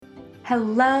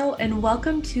Hello, and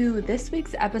welcome to this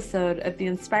week's episode of the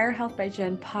Inspire Health by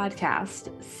Jen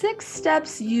podcast. 6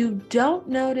 steps you don't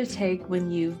know to take when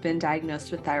you've been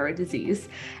diagnosed with thyroid disease.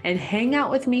 And hang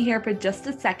out with me here for just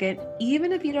a second.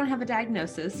 Even if you don't have a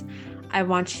diagnosis, I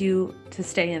want you to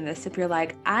stay in this. If you're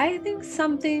like, I think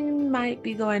something might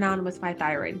be going on with my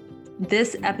thyroid,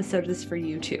 this episode is for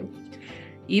you too.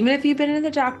 Even if you've been to the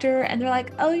doctor and they're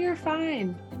like, oh, you're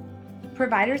fine.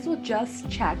 Providers will just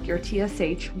check your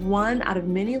TSH, one out of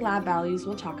many lab values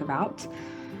we'll talk about.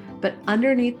 But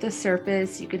underneath the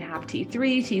surface, you can have T3,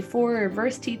 T4,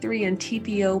 reverse T3, and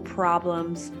TPO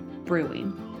problems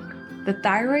brewing. The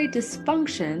thyroid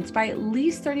dysfunctions by at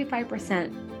least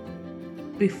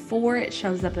 35% before it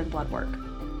shows up in blood work.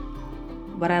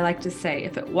 What I like to say,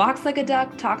 if it walks like a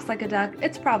duck, talks like a duck,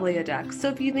 it's probably a duck. So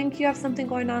if you think you have something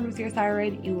going on with your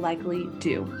thyroid, you likely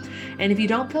do. And if you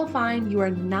don't feel fine, you are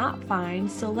not fine.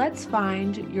 So let's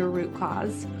find your root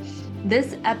cause.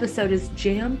 This episode is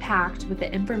jam-packed with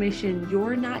the information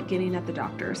you're not getting at the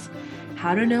doctors.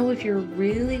 How to know if you're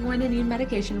really going to need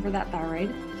medication for that thyroid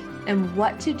and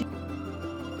what to do.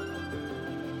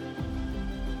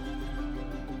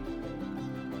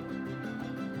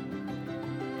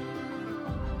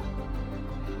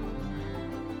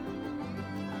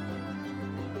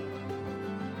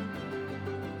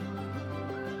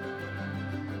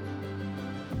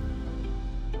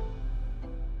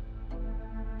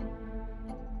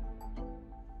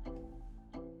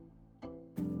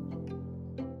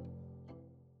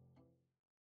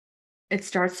 It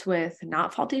starts with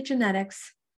not faulty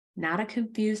genetics, not a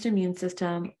confused immune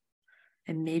system,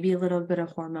 and maybe a little bit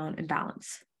of hormone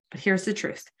imbalance. But here's the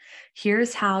truth.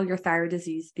 Here's how your thyroid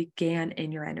disease began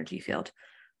in your energy field.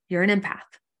 You're an empath,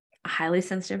 a highly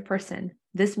sensitive person.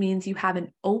 This means you have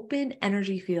an open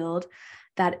energy field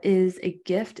that is a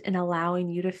gift in allowing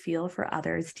you to feel for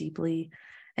others deeply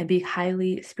and be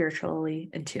highly spiritually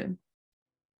in tune.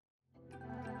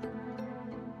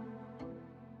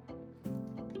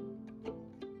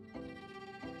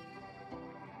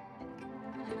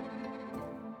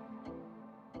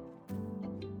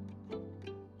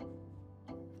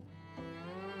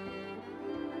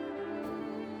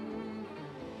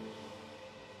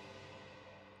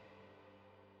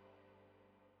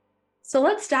 So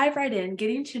let's dive right in,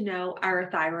 getting to know our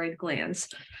thyroid glands.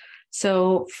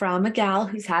 So from a gal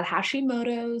who's had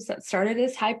Hashimoto's, that started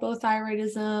as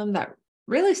hypothyroidism, that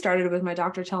really started with my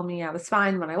doctor telling me I was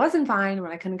fine when I wasn't fine,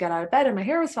 when I couldn't get out of bed and my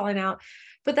hair was falling out.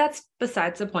 But that's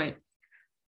besides the point.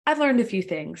 I've learned a few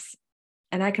things,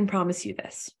 and I can promise you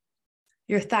this.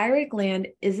 Your thyroid gland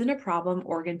isn't a problem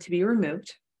organ to be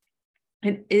removed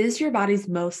and is your body's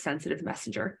most sensitive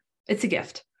messenger. It's a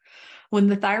gift. When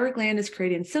the thyroid gland is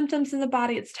creating symptoms in the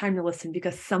body, it's time to listen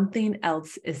because something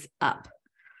else is up.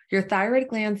 Your thyroid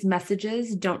gland's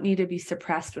messages don't need to be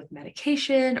suppressed with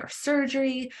medication or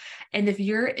surgery. And if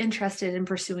you're interested in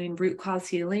pursuing root cause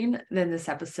healing, then this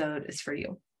episode is for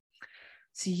you.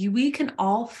 So we can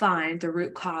all find the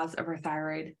root cause of our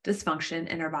thyroid dysfunction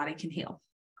and our body can heal.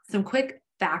 Some quick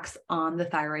facts on the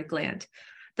thyroid gland.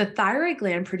 The thyroid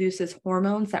gland produces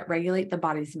hormones that regulate the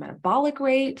body's metabolic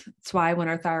rate. That's why when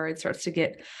our thyroid starts to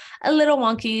get a little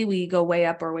wonky, we go way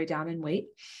up or way down in weight.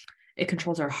 It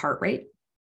controls our heart rate.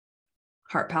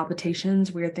 Heart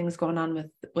palpitations, weird things going on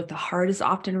with the heart is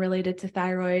often related to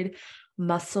thyroid.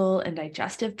 Muscle and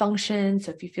digestive function.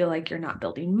 So if you feel like you're not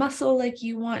building muscle like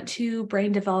you want to,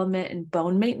 brain development and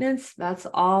bone maintenance, that's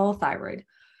all thyroid.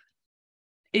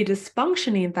 A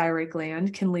dysfunctioning thyroid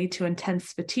gland can lead to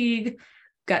intense fatigue,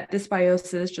 gut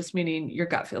dysbiosis, just meaning your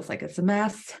gut feels like it's a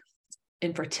mess,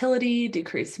 infertility,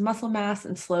 decreased muscle mass,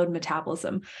 and slowed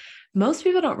metabolism. Most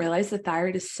people don't realize the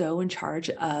thyroid is so in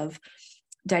charge of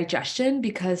digestion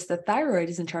because the thyroid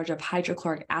is in charge of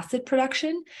hydrochloric acid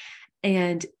production.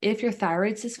 And if your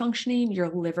thyroid's dysfunctioning, your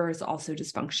liver is also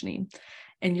dysfunctioning.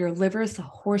 And your liver is the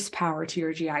horsepower to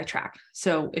your GI tract.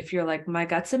 So if you're like, my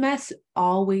gut's a mess,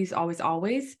 always, always,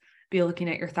 always be looking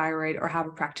at your thyroid or have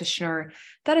a practitioner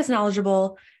that is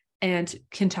knowledgeable and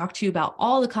can talk to you about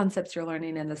all the concepts you're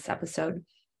learning in this episode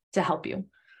to help you.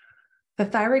 The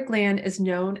thyroid gland is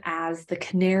known as the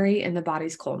canary in the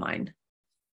body's coal mine.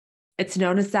 It's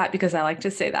known as that because I like to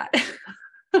say that,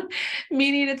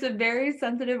 meaning it's a very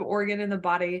sensitive organ in the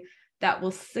body that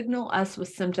will signal us with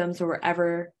symptoms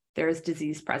wherever there is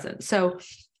disease present. So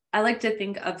I like to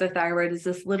think of the thyroid as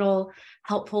this little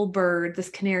helpful bird, this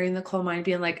canary in the coal mine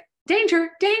being like, danger,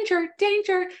 danger,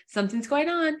 danger, something's going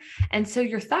on. And so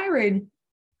your thyroid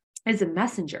is a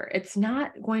messenger. It's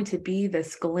not going to be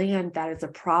this gland that is a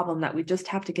problem that we just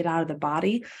have to get out of the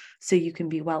body so you can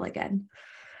be well again.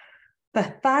 The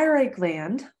thyroid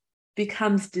gland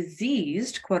becomes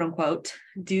diseased, quote unquote,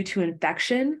 due to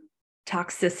infection,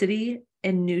 toxicity,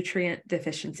 and nutrient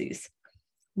deficiencies.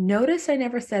 Notice I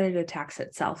never said it attacks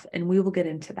itself, and we will get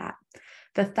into that.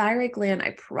 The thyroid gland,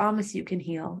 I promise you can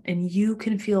heal and you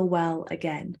can feel well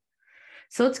again.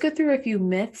 So let's go through a few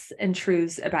myths and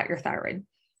truths about your thyroid.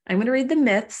 I'm going to read the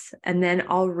myths and then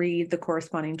I'll read the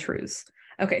corresponding truths.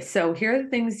 Okay, so here are the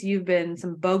things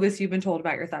some bogus you've been told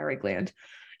about your thyroid gland.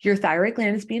 Your thyroid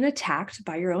gland is being attacked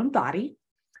by your own body.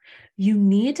 You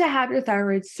need to have your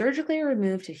thyroid surgically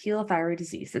removed to heal thyroid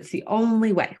disease. It's the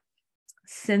only way.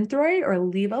 Synthroid or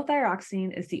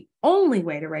levothyroxine is the only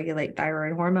way to regulate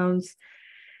thyroid hormones.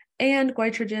 And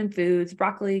goitrogen foods,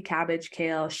 broccoli, cabbage,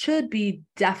 kale, should be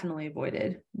definitely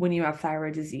avoided when you have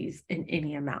thyroid disease in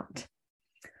any amount.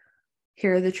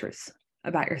 Here are the truths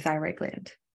about your thyroid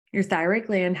gland. Your thyroid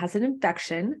gland has an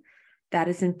infection that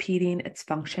is impeding its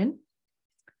function.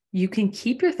 You can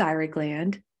keep your thyroid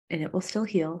gland and it will still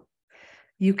heal.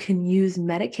 You can use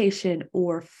medication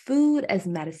or food as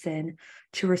medicine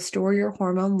to restore your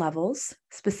hormone levels,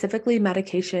 specifically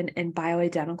medication and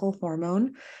bioidentical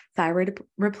hormone. Thyroid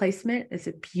replacement is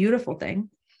a beautiful thing.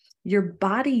 Your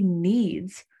body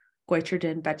needs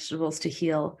goitrogen vegetables to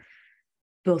heal,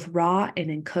 both raw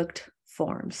and in cooked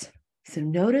forms. So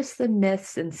notice the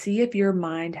myths and see if your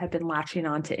mind had been latching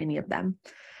on to any of them.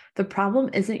 The problem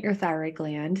isn't your thyroid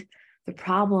gland. The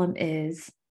problem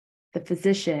is the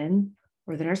physician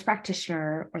or the nurse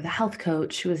practitioner or the health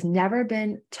coach who has never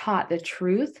been taught the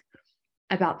truth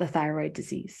about the thyroid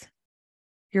disease.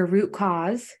 Your root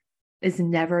cause is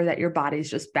never that your body's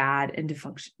just bad and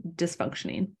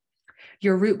dysfunctioning.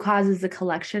 Your root cause is a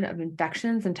collection of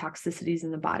infections and toxicities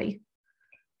in the body.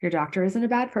 Your doctor isn't a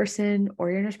bad person, or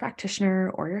your nurse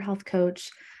practitioner or your health coach.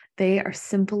 They are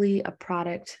simply a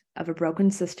product of a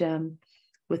broken system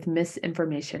with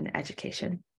misinformation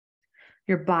education.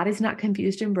 Your body's not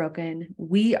confused and broken.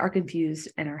 We are confused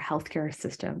and our healthcare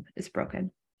system is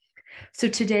broken. So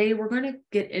today we're going to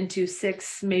get into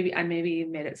 6, I maybe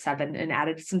made it 7 and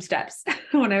added some steps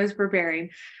when I was preparing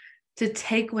to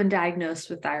take when diagnosed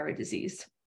with thyroid disease.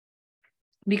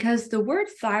 Because the word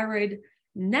thyroid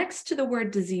next to the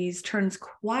word disease turns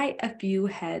quite a few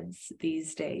heads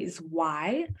these days.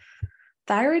 Why?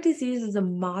 Thyroid disease is a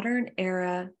modern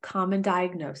era common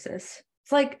diagnosis.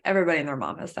 It's like everybody and their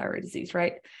mom has thyroid disease,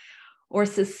 right? Or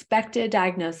suspected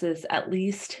diagnosis at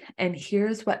least. And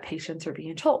here's what patients are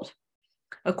being told.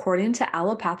 According to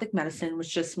allopathic medicine,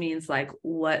 which just means like,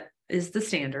 what is the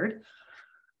standard?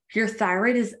 Your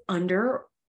thyroid is under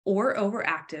or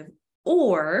overactive,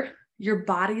 or your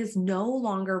body is no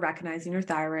longer recognizing your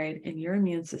thyroid and your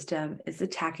immune system is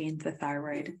attacking the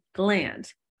thyroid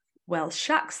gland. Well,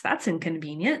 shucks, that's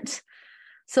inconvenient.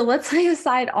 So let's lay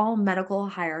aside all medical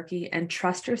hierarchy and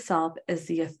trust yourself as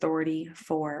the authority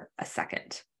for a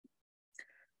second.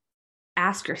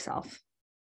 Ask yourself,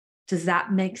 does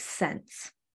that make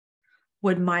sense?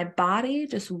 Would my body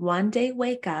just one day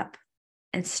wake up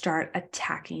and start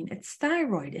attacking its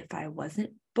thyroid if I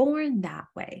wasn't born that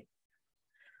way?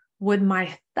 Would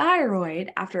my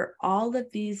thyroid, after all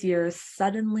of these years,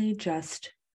 suddenly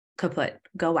just kaput,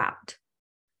 go out?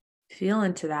 Feel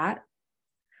into that.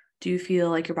 Do you feel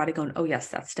like your body going, oh yes,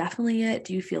 that's definitely it?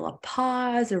 Do you feel a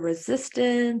pause, a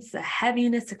resistance, a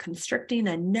heaviness, a constricting,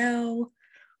 a no?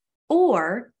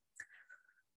 Or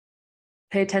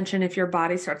pay attention if your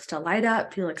body starts to light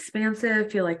up, feel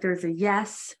expansive, feel like there's a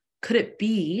yes. Could it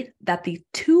be that the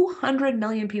 200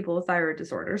 million people with thyroid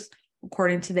disorders,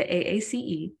 according to the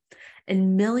AACE,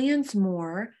 and millions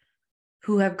more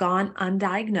who have gone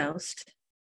undiagnosed,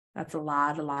 that's a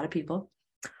lot of people,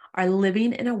 are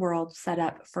living in a world set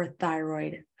up for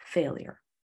thyroid failure?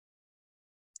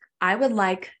 I would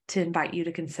like to invite you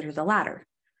to consider the latter.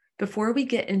 Before we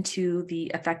get into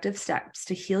the effective steps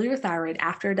to heal your thyroid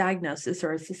after a diagnosis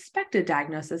or a suspected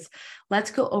diagnosis, let's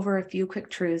go over a few quick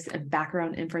truths and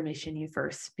background information you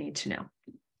first need to know.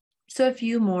 So a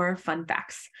few more fun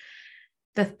facts.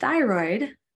 The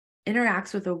thyroid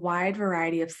interacts with a wide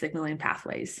variety of signaling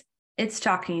pathways. It's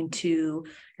talking to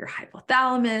your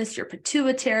hypothalamus, your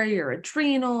pituitary, your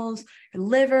adrenals, your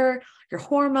liver, your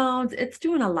hormones. It's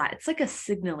doing a lot. It's like a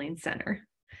signaling center.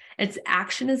 Its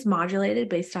action is modulated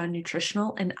based on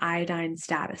nutritional and iodine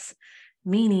status,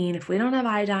 meaning if we don't have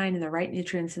iodine and the right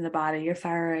nutrients in the body, your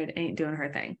thyroid ain't doing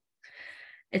her thing.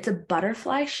 It's a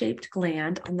butterfly-shaped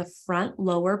gland on the front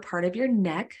lower part of your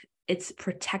neck. It's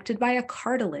protected by a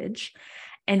cartilage.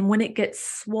 And when it gets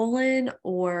swollen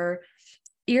or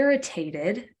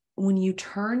irritated, when you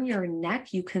turn your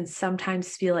neck, you can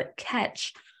sometimes feel it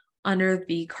catch under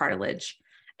the cartilage.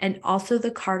 And also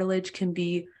the cartilage can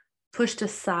be pushed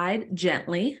aside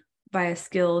gently by a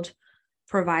skilled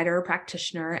provider or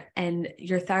practitioner, and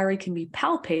your thyroid can be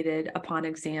palpated upon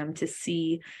exam to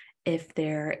see if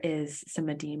there is some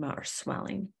edema or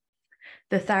swelling.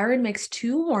 The thyroid makes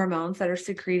two hormones that are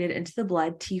secreted into the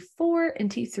blood, T4 and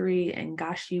T3, and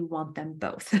gosh, you want them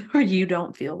both or you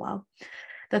don't feel well.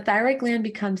 The thyroid gland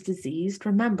becomes diseased.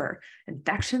 Remember,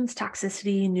 infections,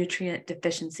 toxicity, nutrient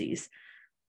deficiencies.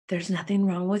 There's nothing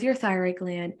wrong with your thyroid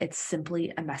gland. It's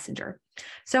simply a messenger.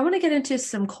 So I want to get into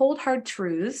some cold, hard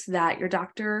truths that your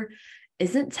doctor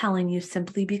isn't telling you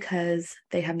simply because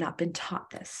they have not been taught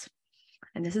this.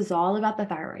 And this is all about the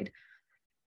thyroid.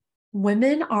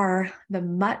 Women are the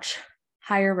much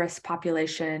higher risk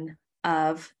population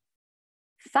of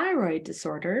thyroid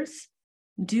disorders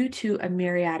due to a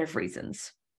myriad of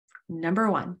reasons. Number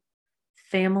one,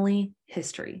 family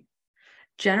history.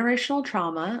 Generational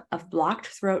trauma of blocked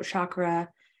throat chakra,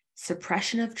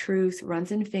 suppression of truth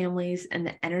runs in families, and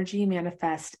the energy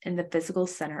manifests in the physical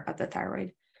center of the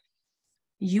thyroid.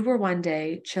 You were one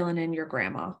day chilling in your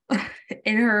grandma,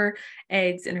 in her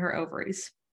eggs, in her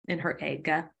ovaries, in her egg,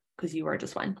 because you were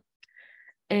just one.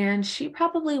 And she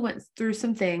probably went through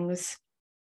some things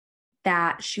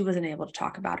that she wasn't able to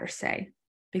talk about or say,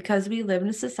 because we live in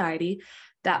a society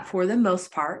that, for the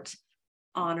most part,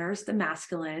 honors the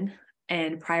masculine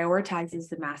and prioritizes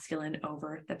the masculine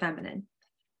over the feminine.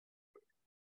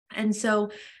 And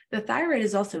so the thyroid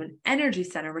is also an energy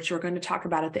center, which we're going to talk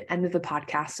about at the end of the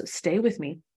podcast. So stay with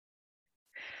me.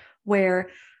 Where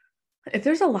if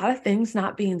there's a lot of things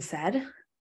not being said,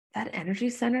 that energy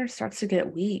center starts to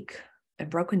get weak and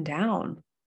broken down.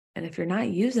 And if you're not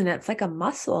using it, it's like a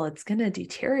muscle, it's going to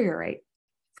deteriorate.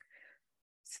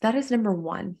 So that is number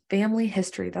one, family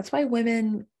history. That's why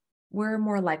women were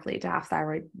more likely to have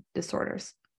thyroid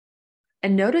disorders.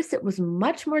 And notice it was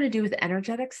much more to do with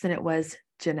energetics than it was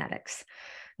genetics.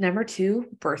 Number two,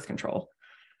 birth control.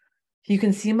 You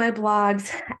can see my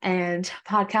blogs and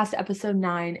podcast episode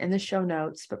 9 in the show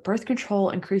notes, but birth control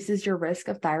increases your risk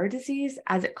of thyroid disease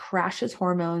as it crashes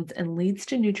hormones and leads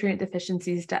to nutrient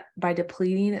deficiencies by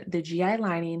depleting the GI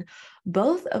lining,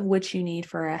 both of which you need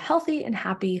for a healthy and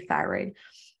happy thyroid.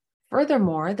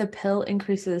 Furthermore, the pill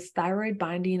increases thyroid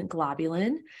binding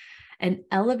globulin. An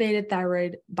elevated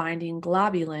thyroid binding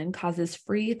globulin causes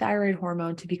free thyroid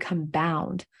hormone to become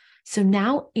bound. So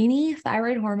now any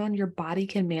thyroid hormone your body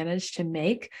can manage to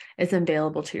make is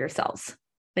available to your cells.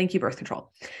 Thank you, birth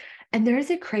control. And there is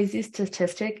a crazy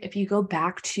statistic. If you go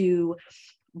back to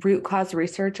root cause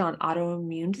research on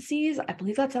autoimmune disease, I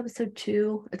believe that's episode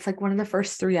 2. It's like one of the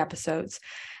first 3 episodes.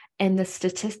 And the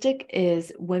statistic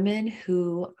is women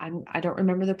who, I don't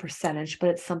remember the percentage, but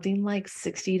it's something like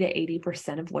 60 to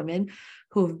 80% of women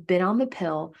who have been on the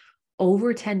pill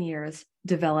over 10 years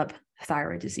develop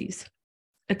thyroid disease.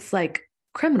 It's like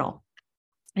criminal.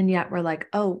 And yet we're like,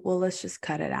 oh, well, let's just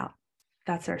cut it out.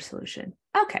 That's our solution.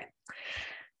 Okay.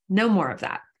 No more of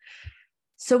that.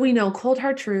 So we know cold,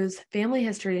 hard truths, family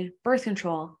history, birth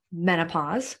control,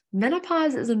 menopause.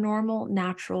 Menopause is a normal,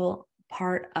 natural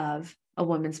part of a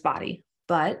woman's body.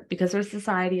 But because our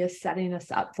society is setting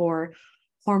us up for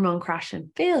hormone crash and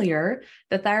failure,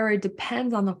 the thyroid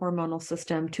depends on the hormonal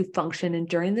system to function. And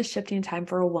during the shifting time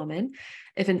for a woman,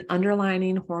 if an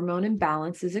underlying hormone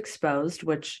imbalance is exposed,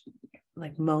 which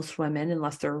like most women,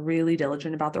 unless they're really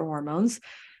diligent about their hormones,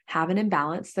 have an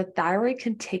imbalance, the thyroid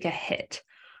can take a hit.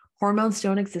 Hormones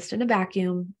don't exist in a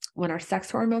vacuum. When our sex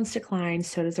hormones decline,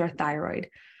 so does our thyroid.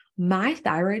 My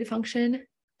thyroid function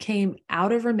came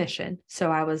out of remission.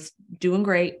 So I was doing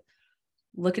great,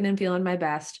 looking and feeling my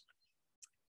best.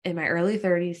 In my early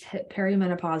 30s, hit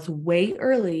perimenopause way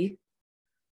early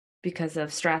because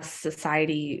of stress,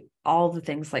 society, all the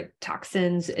things like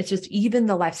toxins. It's just even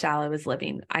the lifestyle I was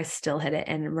living, I still hit it.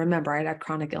 And remember, I'd had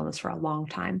chronic illness for a long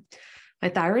time. My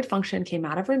thyroid function came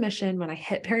out of remission when I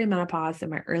hit perimenopause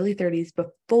in my early 30s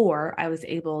before I was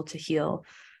able to heal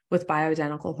with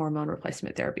bioidentical hormone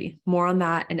replacement therapy. More on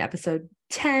that in episode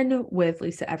 10 with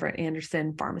Lisa Everett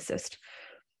Anderson, pharmacist.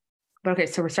 But okay,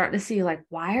 so we're starting to see like,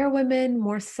 why are women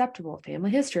more susceptible? Family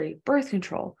history, birth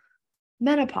control,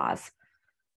 menopause,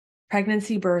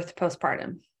 pregnancy, birth,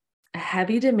 postpartum. A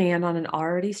heavy demand on an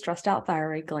already stressed out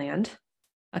thyroid gland,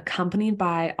 accompanied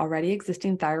by already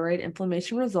existing thyroid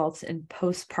inflammation, results in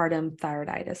postpartum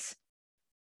thyroiditis.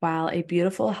 While a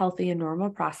beautiful, healthy, and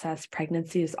normal process,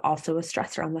 pregnancy is also a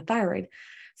stressor on the thyroid.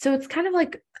 So it's kind of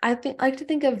like, I like to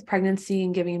think of pregnancy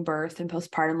and giving birth and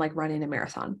postpartum like running a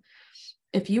marathon.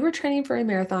 If you were training for a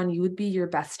marathon, you would be your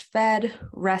best fed,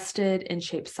 rested, in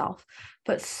shape self.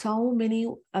 But so many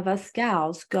of us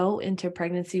gals go into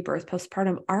pregnancy, birth,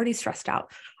 postpartum already stressed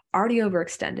out, already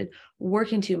overextended,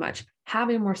 working too much,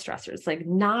 having more stressors, like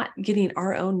not getting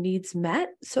our own needs met.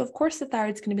 So of course the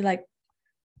thyroid's going to be like,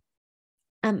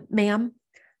 ma'am,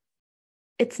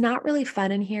 it's not really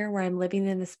fun in here where I'm living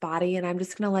in this body, and I'm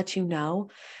just going to let you know.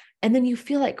 And then you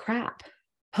feel like crap.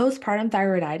 Postpartum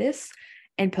thyroiditis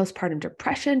and postpartum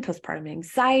depression, postpartum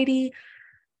anxiety.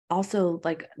 Also,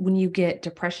 like when you get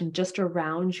depression just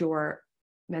around your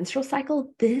menstrual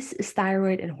cycle, this is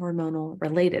thyroid and hormonal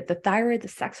related. The thyroid, the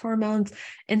sex hormones,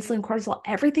 insulin, cortisol,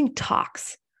 everything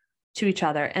talks to each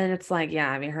other. And it's like,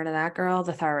 yeah, have you heard of that, girl?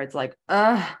 The thyroid's like,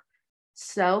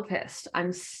 so pissed.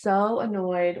 I'm so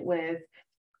annoyed with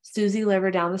Susie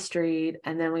liver down the street.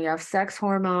 And then we have sex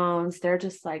hormones. They're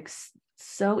just like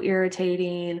so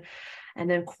irritating. And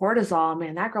then cortisol,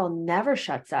 man, that girl never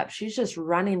shuts up. She's just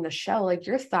running the show. Like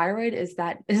your thyroid is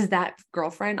that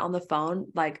girlfriend on the phone,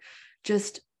 like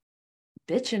just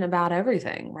bitching about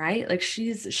everything, right? Like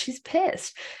she's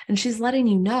pissed and she's letting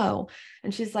you know.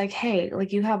 And she's like, hey,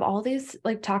 like you have all these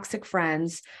like toxic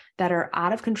friends that are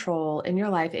out of control in your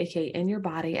life, aka in your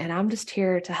body. And I'm just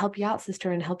here to help you out,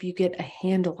 sister, and help you get a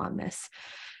handle on this.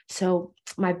 So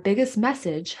my biggest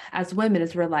message as women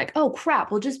is we're like, oh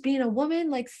crap, well, just being a woman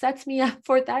like sets me up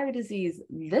for thyroid disease.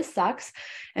 This sucks.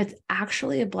 It's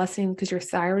actually a blessing because your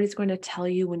thyroid is going to tell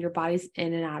you when your body's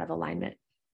in and out of alignment.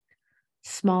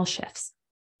 Small shifts.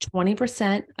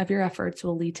 20% of your efforts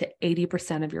will lead to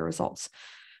 80% of your results.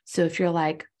 So if you're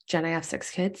like, Jen, I have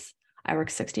 6 kids. I work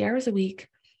 60 hours a week.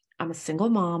 I'm a single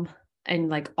mom and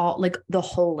like the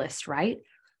whole list, right?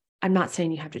 I'm not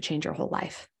saying you have to change your whole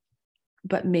life.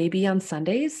 But maybe on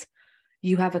Sundays,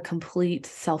 you have a complete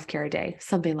self-care day,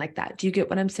 something like that. Do you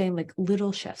get what I'm saying? Like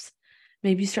little shifts.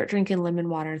 Maybe you start drinking lemon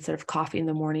water instead of coffee in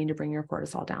the morning to bring your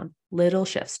cortisol down. Little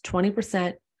shifts,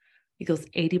 20% equals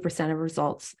 80% of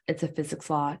results. It's a physics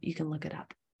law. You can look it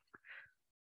up.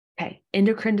 Okay,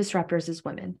 endocrine disruptors as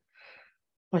women.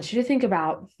 I want you to think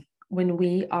about when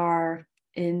we are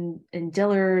in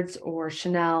Dillard's or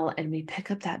Chanel and we pick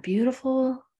up that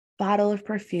beautiful bottle of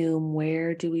perfume,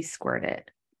 where do we squirt it?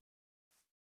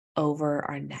 Over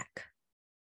our neck.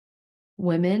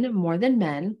 Women, more than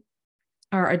men,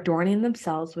 are adorning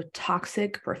themselves with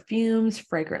toxic perfumes,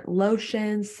 fragrant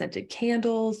lotions, scented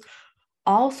candles,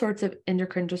 all sorts of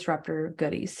endocrine disruptor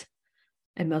goodies.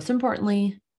 And most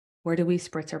importantly, where do we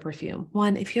spritz our perfume?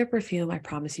 One, if you have perfume, I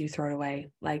promise you throw it away.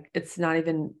 Like it's not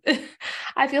even,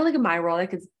 I feel like in my world, I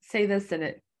could say this and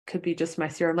it could be just my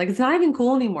serum. Like it's not even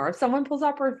cool anymore. If someone pulls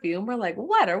out perfume, we're like,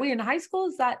 what? Are we in high school?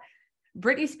 Is that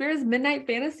Britney Spears Midnight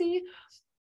Fantasy?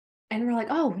 And we're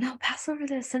like, oh no, pass over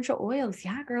the essential oils.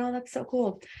 Yeah, girl, that's so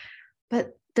cool.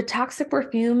 But the toxic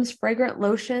perfumes, fragrant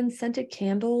lotions, scented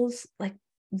candles, like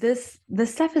this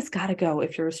stuff has got to go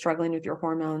if you're struggling with your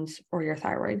hormones or your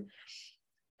thyroid.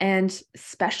 And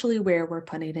especially where we're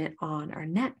putting it on our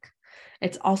neck.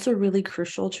 It's also really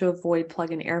crucial to avoid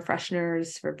plug-in air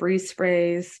fresheners, Febreze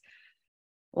sprays,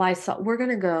 Lysol. We're going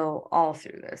to go all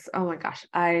through this. Oh my gosh.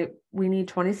 We need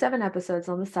 27 episodes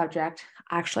on the subject.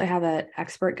 I actually have an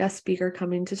expert guest speaker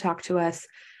coming to talk to us.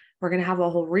 We're going to have a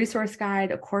whole resource guide,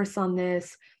 a course on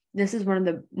this. This is one of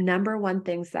the number one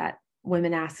things that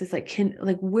women ask is like,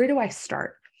 where do I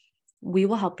start? We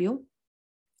will help you.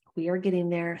 We are getting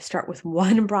there. Start with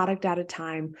one product at a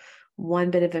time, one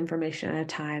bit of information at a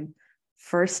time.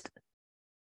 First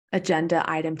agenda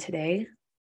item today,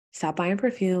 stop buying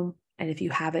perfume. And if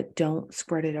you have it, don't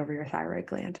squirt it over your thyroid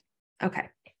gland. Okay.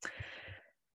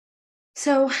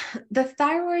 So the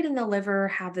thyroid and the liver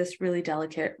have this really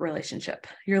delicate relationship.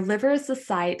 Your liver is the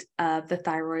site of the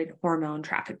thyroid hormone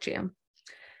traffic jam.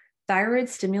 Thyroid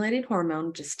stimulating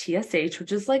hormone, just TSH,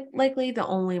 which is likely the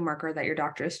only marker that your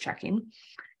doctor is checking,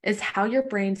 is how your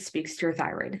brain speaks to your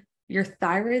thyroid. Your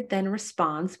thyroid then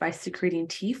responds by secreting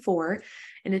T4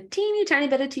 and a teeny tiny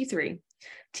bit of T3.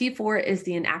 T4 is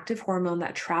the inactive hormone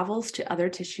that travels to other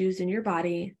tissues in your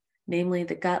body, namely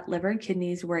the gut, liver, and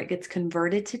kidneys, where it gets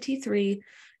converted to T3,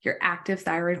 your active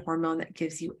thyroid hormone that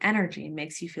gives you energy and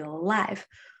makes you feel alive.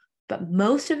 But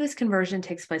most of this conversion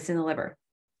takes place in the liver.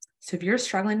 So if you're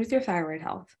struggling with your thyroid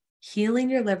health, healing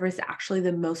your liver is actually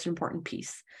the most important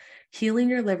piece. Healing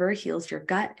your liver heals your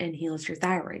gut and heals your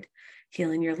thyroid.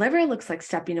 Healing your liver looks like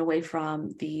stepping away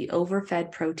from the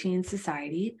overfed protein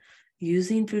society,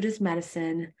 using food as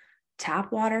medicine.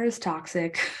 Tap water is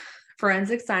toxic.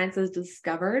 Forensic science has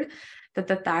discovered that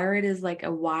the thyroid is like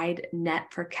a wide net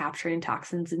for capturing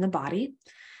toxins in the body.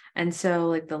 And so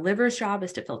like the liver's job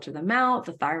is to filter them out,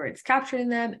 the thyroid's capturing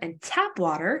them, and tap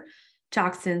water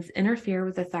toxins interfere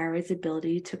with the thyroid's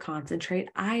ability to concentrate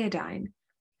iodine.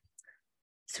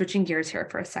 Switching gears here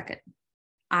for a second.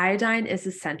 Iodine is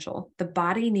essential. The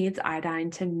body needs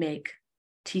iodine to make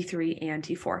T3 and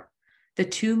T4. The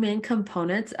two main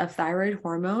components of thyroid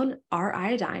hormone are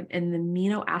iodine and the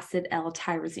amino acid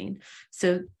L-tyrosine.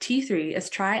 So T3 is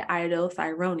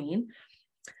triiodothyronine,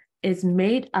 is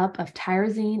made up of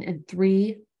tyrosine and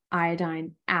 3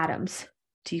 iodine atoms.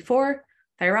 T4,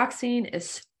 thyroxine,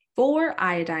 is 4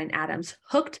 iodine atoms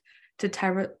hooked to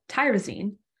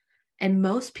tyrosine, and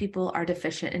most people are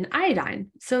deficient in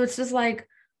iodine. So it's just like,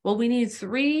 well, we need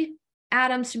 3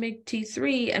 atoms to make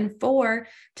T3 and 4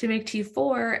 to make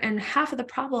T4, and half of the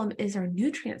problem is our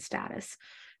nutrient status.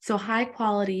 So high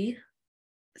quality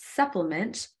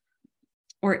supplement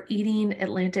or eating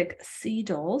Atlantic sea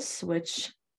dulse,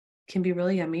 which can be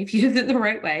really yummy if you use it the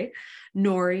right way,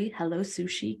 nori, hello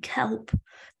sushi, kelp,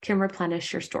 can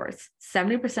replenish your stores.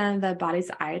 70% of the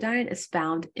body's iodine is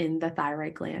found in the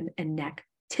thyroid gland and neck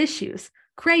tissues.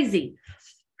 Crazy.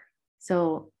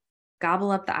 So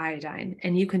gobble up the iodine,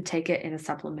 and you can take it in a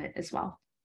supplement as well.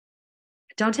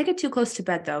 Don't take it too close to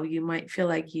bed, though. You might feel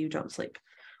like you don't sleep,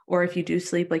 or if you do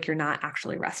sleep, like you're not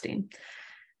actually resting.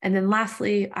 And then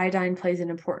lastly, iodine plays an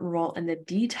important role in the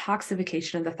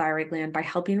detoxification of the thyroid gland by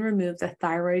helping remove the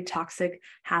thyroid toxic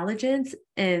halogens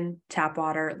in tap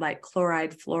water like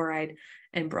chloride, fluoride,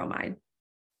 and bromide.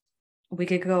 We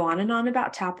could go on and on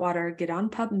about tap water. Get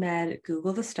on PubMed,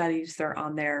 Google the studies, they're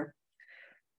on there.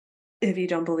 If you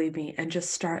don't believe me, and just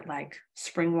start like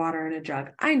spring water in a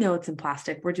jug. I know it's in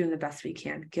plastic. We're doing the best we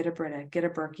can. Get a Brita, get a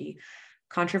Berkey.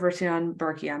 Controversy on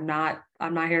Berkey. I'm not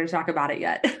here to talk about it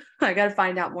yet. I got to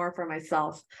find out more for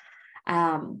myself.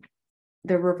 The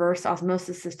reverse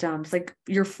osmosis systems, like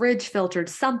your fridge filtered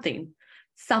something,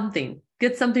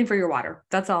 get something for your water.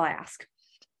 That's all I ask.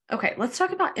 Okay, let's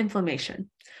talk about inflammation.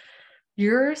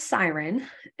 Your siren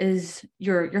is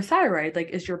your thyroid, like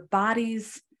is your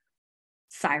body's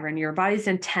siren, your body's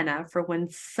antenna for when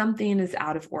something is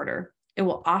out of order. It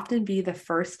will often be the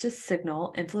first to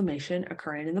signal inflammation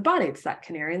occurring in the body. It's that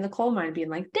canary in the coal mine being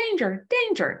like, danger,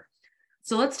 danger.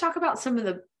 So let's talk about some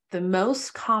of the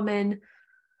most common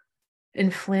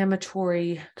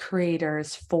inflammatory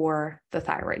creators for the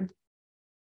thyroid.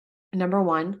 Number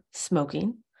 1,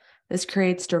 smoking. This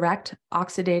creates direct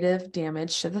oxidative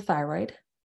damage to the thyroid.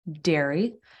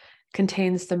 Dairy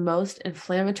contains the most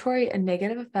inflammatory and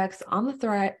negative effects on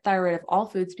the thyroid of all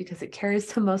foods because it carries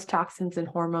the most toxins and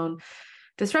hormone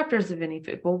disruptors of any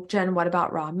food. Well, Jen, what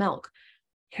about raw milk?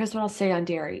 Here's what I'll say on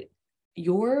dairy.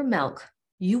 Your milk,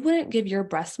 you wouldn't give your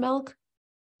breast milk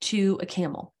to a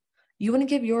camel. You wouldn't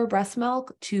give your breast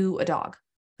milk to a dog.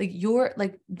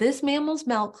 Like this mammal's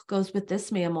milk goes with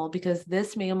this mammal because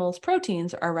this mammal's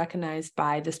proteins are recognized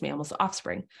by this mammal's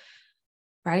offspring.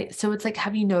 Right? So it's like,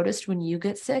 have you noticed when you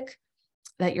get sick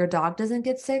that your dog doesn't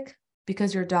get sick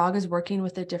because your dog is working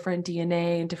with a different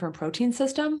DNA and different protein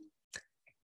system?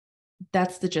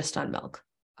 That's the gist on milk.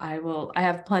 I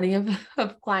have plenty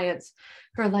of clients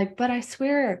who are like, but I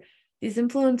swear these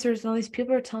influencers and all these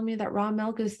people are telling me that raw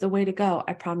milk is the way to go.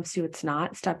 I promise you it's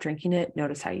not. Stop drinking it.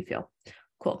 Notice how you feel.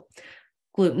 Cool.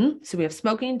 Gluten. So we have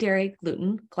smoking, dairy,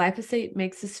 gluten. Glyphosate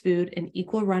makes this food an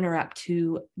equal runner-up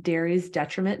to dairy's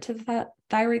detriment to the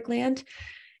thyroid gland.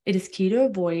 It is key to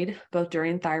avoid both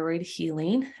during thyroid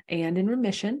healing and in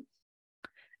remission.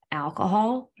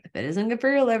 Alcohol, if it isn't good for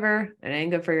your liver, it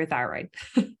ain't good for your thyroid.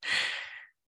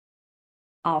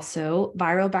 Also,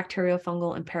 viral, bacterial,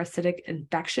 fungal, and parasitic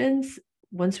infections.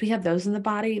 Once we have those in the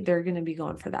body, they're going to be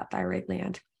going for that thyroid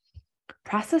gland.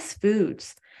 Processed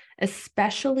foods,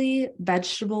 especially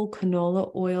vegetable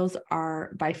canola oils,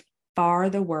 are by far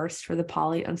the worst for the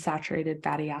polyunsaturated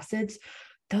fatty acids.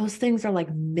 Those things are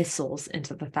like missiles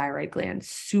into the thyroid gland,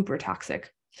 super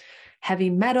toxic. Heavy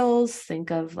metals, think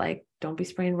of like, don't be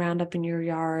spraying Roundup in your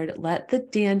yard. Let the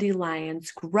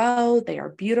dandelions grow. They are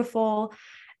beautiful.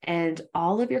 And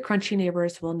all of your crunchy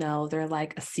neighbors will know they're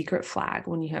like a secret flag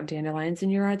when you have dandelions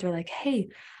in your yard. They're like, hey,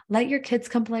 let your kids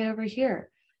come play over here.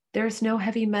 There's no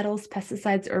heavy metals,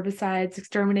 pesticides, herbicides,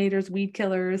 exterminators, weed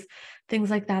killers,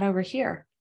 things like that over here.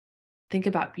 Think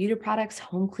about beauty products,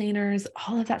 home cleaners,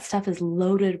 all of that stuff is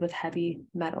loaded with heavy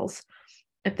metals.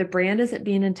 If the brand isn't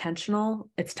being intentional,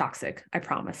 it's toxic, I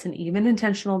promise. And even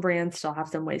intentional brands still have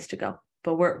some ways to go,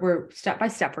 but we're step by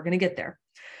step, we're going to get there.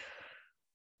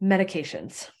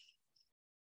 Medications,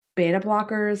 beta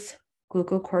blockers,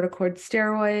 glucocorticoid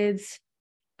steroids,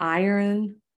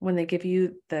 iron, when they give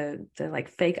you the like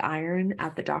fake iron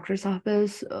at the doctor's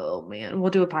office. Oh man,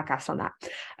 we'll do a podcast on that.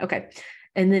 Okay.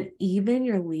 And then even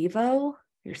your Levo,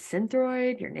 your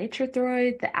Synthroid, your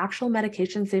Nature-Throid, the actual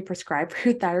medications they prescribe for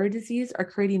your thyroid disease are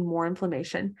creating more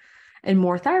inflammation and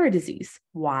more thyroid disease.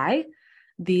 Why?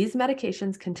 These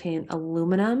medications contain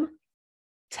aluminum,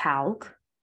 talc,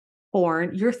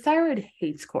 corn. Your thyroid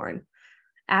hates corn.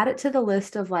 Add it to the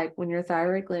list of like when your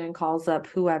thyroid gland calls up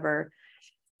whoever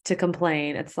to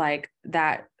complain, it's like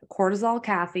that cortisol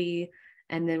Kathy,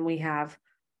 and then we have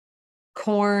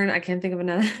corn. I can't think of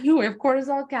another. We have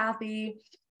cortisol Kathy.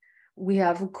 We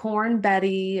have corn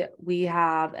Betty. We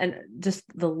have, and just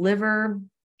the liver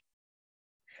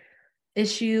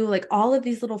issue, like all of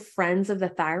these little friends of the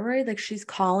thyroid, like she's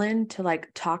calling to like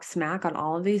talk smack on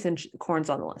all of these, and corn's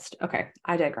on the list. Okay,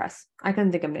 I digress. I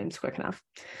couldn't think of names quick enough.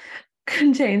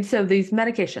 Contains, so these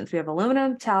medications, we have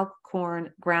aluminum, talc,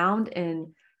 corn, ground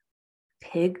in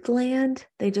pig gland.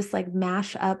 They just like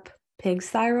mash up pig's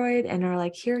thyroid and are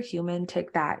like, here, human,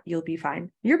 take that. You'll be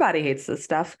fine. Your body hates this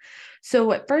stuff.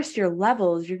 So at first your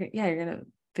levels, you're going to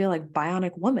feel like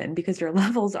bionic woman because your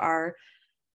levels are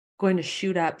going to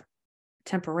shoot up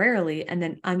temporarily. And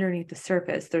then underneath the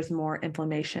surface, there's more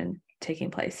inflammation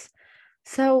taking place.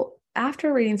 So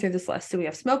after reading through this list, so we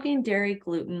have smoking, dairy,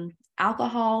 gluten,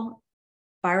 alcohol,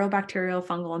 viral, bacterial,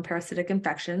 fungal, and parasitic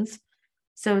infections.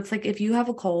 So it's like, if you have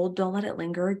a cold, don't let it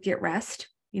linger, get rest,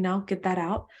 get that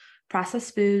out.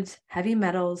 Processed foods, heavy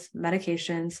metals,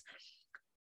 medications,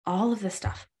 all of this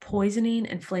stuff, poisoning,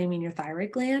 inflaming your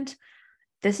thyroid gland.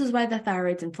 This is why the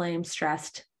thyroid's inflamed,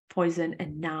 stressed, poisoned,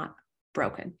 and not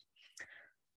broken.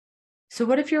 So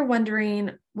what if you're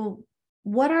wondering, well,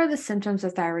 what are the symptoms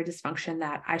of thyroid dysfunction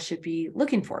that I should be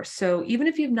looking for? So even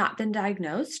if you've not been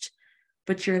diagnosed,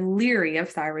 but you're leery of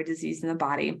thyroid disease in the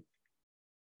body,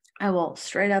 I will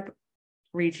straight up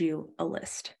read you a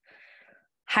list.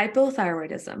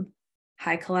 Hypothyroidism,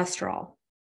 high cholesterol,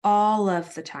 all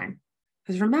of the time.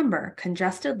 Because remember,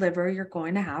 congested liver, you're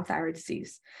going to have thyroid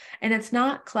disease. And it's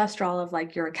not cholesterol of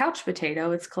like you're a couch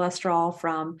potato. It's cholesterol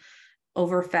from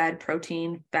overfed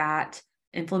protein, fat,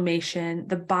 inflammation.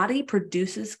 The body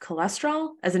produces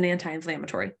cholesterol as an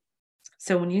anti-inflammatory.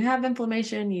 So when you have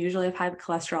inflammation, you usually have high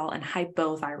cholesterol and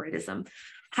hypothyroidism.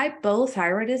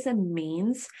 Hypothyroidism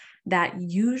means that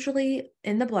usually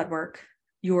in the blood work,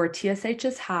 your TSH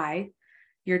is high,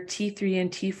 your T3 and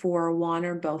T4, one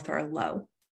or both are low.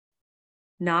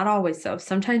 Not always so.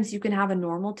 Sometimes you can have a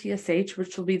normal TSH,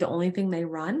 which will be the only thing they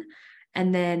run.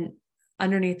 And then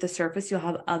underneath the surface, you'll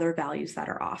have other values that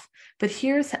are off. But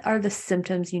here's are the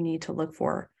symptoms you need to look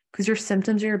for, because your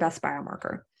symptoms are your best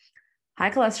biomarker.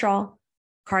 High cholesterol,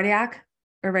 cardiac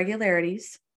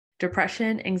irregularities,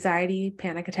 depression, anxiety,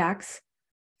 panic attacks,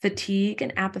 fatigue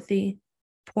and apathy,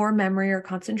 poor memory or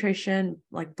concentration,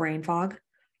 like brain fog.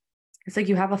 It's like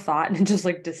you have a thought and it just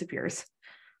like disappears.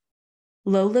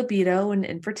 Low libido and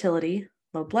infertility,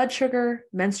 low blood sugar,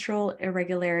 menstrual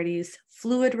irregularities,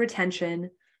 fluid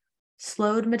retention,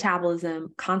 slowed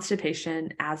metabolism,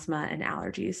 constipation, asthma, and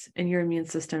allergies. And your immune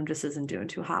system just isn't doing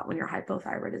too hot when you're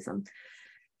hypothyroidism.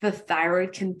 The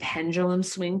thyroid can pendulum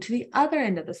swing to the other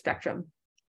end of the spectrum.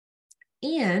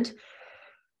 And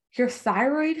your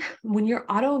thyroid, when you're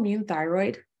autoimmune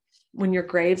thyroid, when your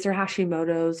Graves or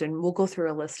Hashimoto's, and we'll go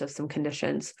through a list of some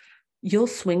conditions, you'll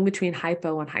swing between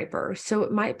hypo and hyper. So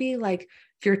it might be like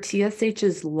your TSH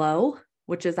is low,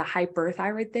 which is a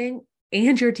hyperthyroid thing,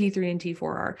 and your T3 and T4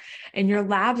 are. And your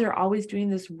labs are always doing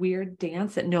this weird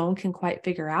dance that no one can quite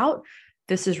figure out.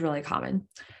 This is really common.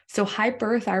 So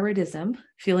hyperthyroidism,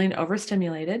 feeling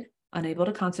overstimulated, unable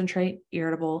to concentrate,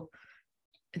 irritable,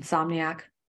 insomniac,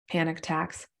 panic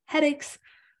attacks, headaches,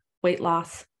 weight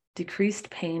loss, decreased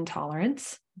pain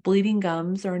tolerance, bleeding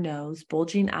gums or nose,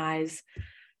 bulging eyes,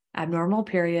 abnormal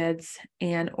periods,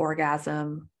 and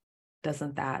orgasm.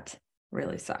 Doesn't that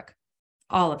really suck?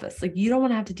 All of us, like you don't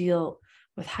want to have to deal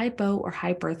with hypo or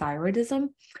hyperthyroidism.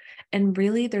 And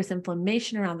really there's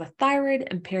inflammation around the thyroid,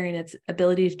 impairing its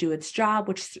ability to do its job,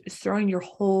 which is throwing your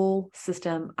whole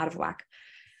system out of whack.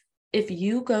 If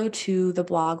you go to the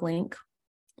blog link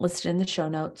listed in the show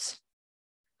notes,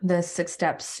 the 6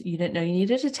 steps you didn't know you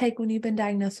needed to take when you've been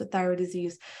diagnosed with thyroid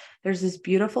disease, there's this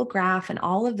beautiful graph and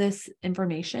all of this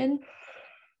information.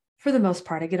 For the most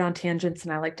part, I get on tangents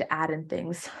and I like to add in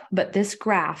things, but this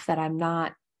graph that I'm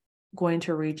not going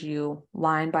to read you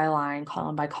line by line,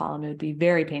 column by column, it would be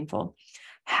very painful,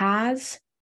 has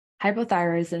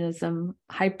hypothyroidism,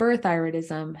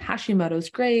 hyperthyroidism, Hashimoto's,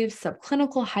 Graves,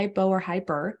 subclinical hypo or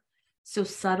hyper, so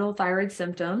subtle thyroid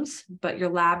symptoms, but your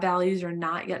lab values are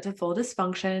not yet to full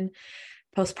dysfunction,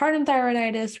 postpartum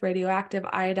thyroiditis, radioactive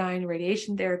iodine,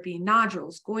 radiation therapy,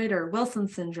 nodules, goiter, Wilson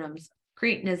syndromes,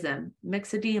 cretinism,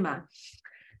 myxedema,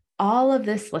 all of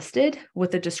this listed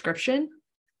with a description,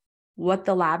 what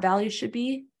the lab value should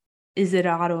be. Is it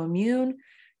autoimmune?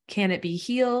 Can it be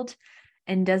healed?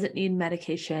 And does it need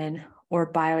medication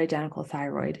or bioidentical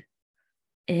thyroid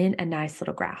in a nice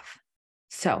little graph?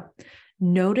 So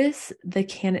notice the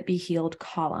can it be healed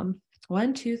column.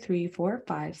 1, 2, 3, 4,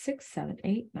 5, 6, 7,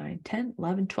 8, 9, 10,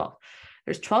 11, 12.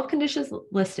 There's 12 conditions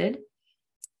listed.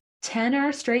 10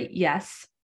 are straight yes.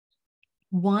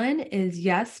 1 is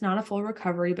yes, not a full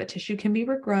recovery, but tissue can be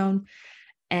regrown.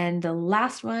 And the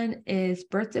last one is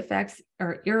birth defects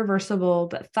are irreversible,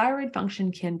 but thyroid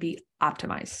function can be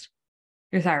optimized.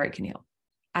 Your thyroid can heal.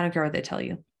 I don't care what they tell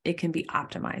you. It can be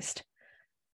optimized.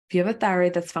 If you have a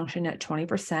thyroid that's functioning at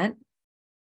 20%,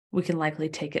 we can likely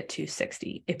take it to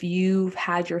 60. If you've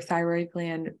had your thyroid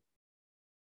gland,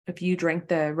 if you drink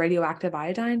the radioactive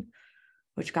iodine,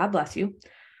 which God bless you,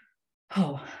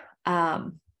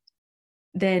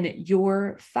 then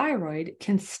your thyroid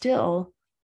can still,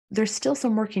 there's still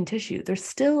some working tissue. There's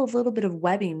still a little bit of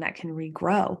webbing that can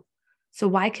regrow. So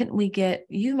why couldn't we get,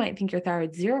 you might think your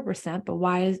thyroid's 0%, but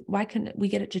why couldn't we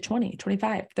get it to 20,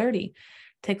 25, 30,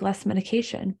 take less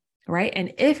medication, right?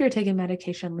 And if you're taking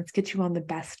medication, let's get you on the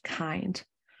best kind.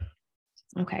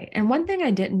 Okay. And one thing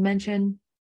I didn't mention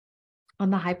on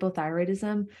the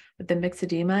hypothyroidism with the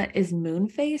myxedema is moon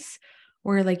face,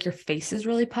 where like your face is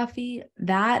really puffy.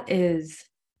 That is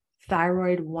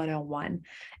thyroid 101.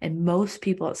 And most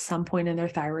people at some point in their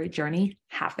thyroid journey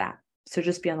have that. So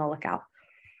just be on the lookout.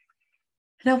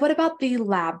 Now, what about the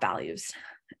lab values?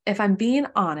 If I'm being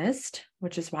honest,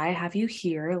 which is why I have you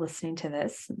here listening to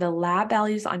this, the lab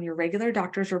values on your regular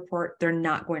doctor's report, they're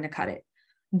not going to cut it.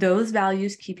 Those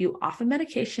values keep you off of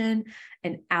medication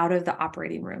and out of the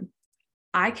operating room.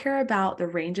 I care about the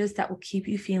ranges that will keep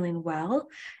you feeling well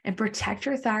and protect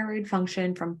your thyroid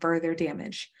function from further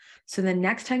damage. So the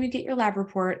next time you get your lab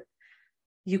report,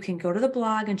 you can go to the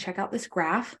blog and check out this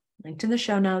graph linked in the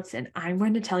show notes. And I'm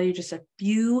going to tell you just a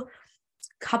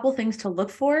couple things to look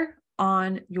for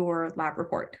on your lab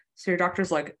report. So your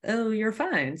doctor's like, oh, you're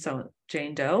fine. So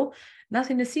Jane Doe,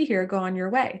 nothing to see here, go on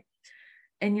your way.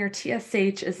 And your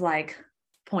TSH is like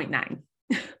 0.9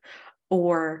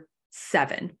 or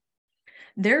 7.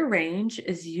 Their range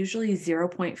is usually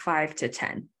 0.5 to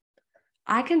 10.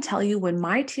 I can tell you when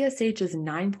my TSH is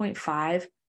 9.5,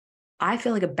 I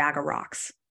feel like a bag of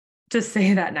rocks, to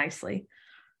say that nicely.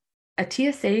 A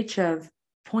TSH of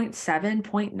 0.7,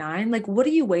 0.9, like what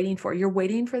are you waiting for? You're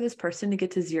waiting for this person to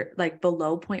get to zero, like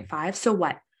below 0.5. So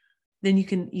what? Then you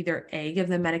can either A, give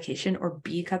them medication, or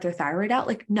B, cut their thyroid out.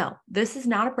 Like, no, this is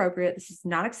not appropriate. This is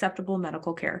not acceptable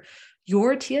medical care.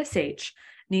 Your TSH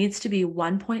needs to be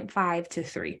 1.5 to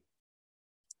 3.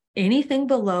 Anything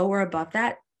below or above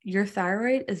that, your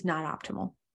thyroid is not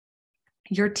optimal.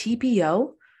 Your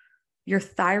TPO, your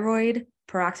thyroid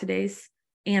peroxidase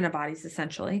antibodies,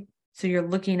 essentially. So you're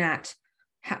looking at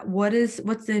what's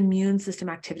the immune system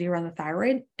activity around the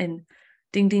thyroid, and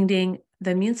ding, ding, ding,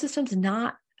 the immune system's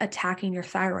not attacking your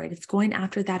thyroid. It's going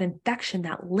after that infection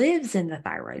that lives in the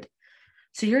thyroid.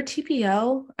 So your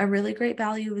TPO, a really great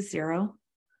value is 0.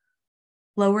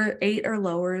 Lower 8 or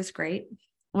lower is great.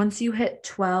 Once you hit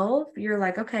 12, you're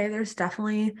like, okay, there's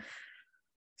definitely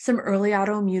some early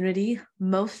autoimmunity.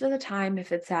 Most of the time,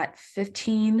 if it's at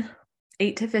 15,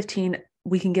 8 to 15,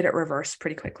 we can get it reversed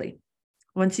pretty quickly.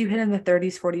 Once you hit in the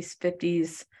 30s, 40s,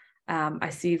 50s, I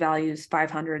see values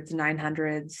 500s,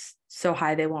 900s, so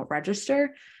high they won't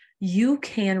register. You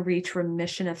can reach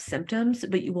remission of symptoms,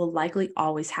 but you will likely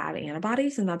always have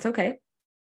antibodies, and that's okay.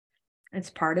 It's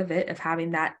part of it, of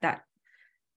having that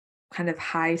kind of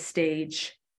high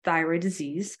stage thyroid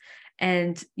disease,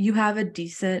 and you have a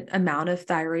decent amount of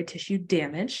thyroid tissue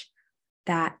damage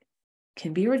that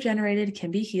can be regenerated,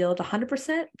 can be healed.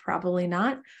 100%, probably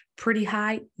not. Pretty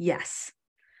high, yes.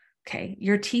 Okay,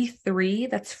 your T3,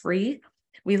 that's free.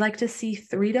 We like to see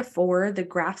 3 to 4. The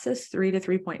graph says 3 to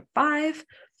 3.5,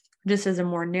 just as a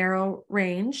more narrow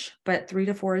range, but 3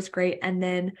 to 4 is great. And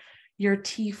then your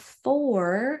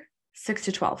T4, 6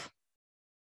 to 12.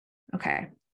 Okay,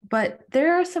 but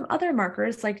there are some other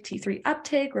markers like T3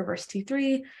 uptake, reverse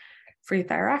T3, free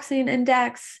thyroxine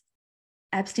index,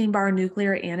 Epstein-Barr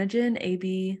nuclear antigen,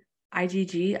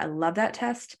 AB-IgG. I love that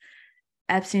test.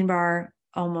 Epstein-Barr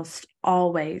almost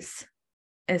always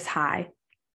is high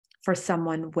for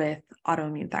someone with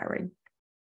autoimmune thyroid.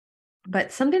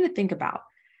 But something to think about.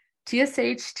 TSH,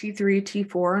 T3,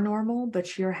 T4 are normal,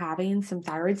 but you're having some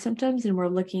thyroid symptoms, and we're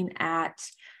looking at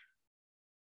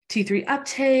T3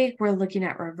 uptake, we're looking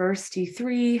at reverse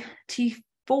T3.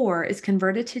 T4 is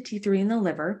converted to T3 in the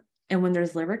liver, and when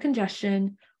there's liver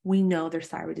congestion, we know there's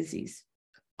thyroid disease.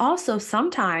 Also,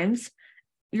 sometimes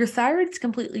your thyroid's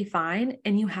completely fine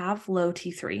and you have low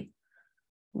T3.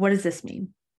 What does this mean?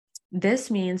 This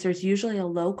means there's usually a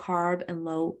low carb and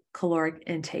low caloric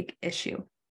intake issue.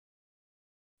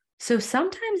 So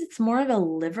sometimes it's more of a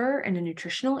liver and a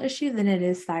nutritional issue than it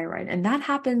is thyroid. And that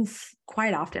happens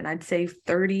quite often. I'd say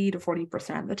 30 to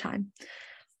 40% of the time.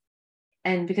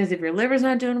 And because if your liver's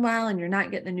not doing well and you're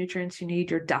not getting the nutrients you need,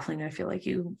 you're definitely going to feel like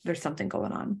there's something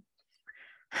going on.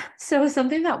 So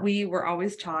something that we were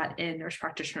always taught in nurse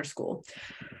practitioner school,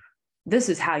 this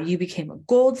is how you became a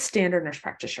gold standard nurse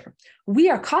practitioner.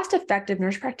 We are cost-effective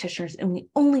nurse practitioners, and we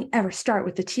only ever start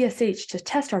with the TSH to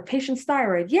test our patient's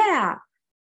thyroid. Yeah.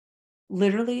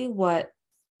 Literally what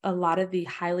a lot of the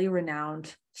highly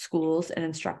renowned schools and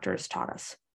instructors taught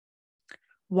us.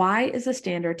 Why is a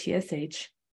standard TSH?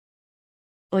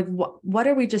 Like, what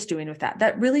are we just doing with that?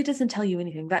 That really doesn't tell you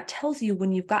anything. That tells you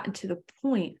when you've gotten to the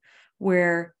point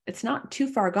where it's not too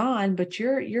far gone, but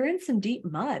you're in some deep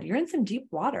mud. You're in some deep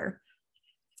water.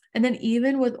 And then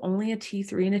even with only a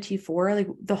T3 and a T4, like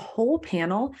the whole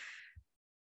panel,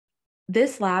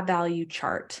 this lab value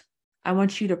chart, I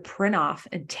want you to print off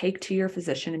and take to your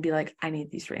physician and be like, I need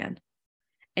these ran.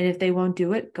 And if they won't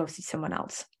do it, go see someone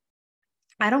else.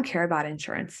 I don't care about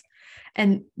insurance.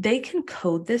 And they can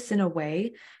code this in a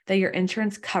way that your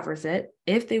insurance covers it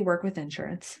if they work with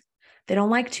insurance. They don't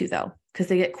like to, though, because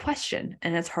they get questioned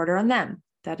and it's harder on them.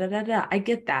 I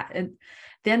get that. And at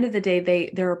the end of the day,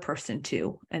 they're a person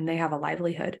too, and they have a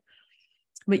livelihood.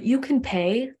 But you can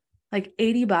pay like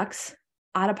 $80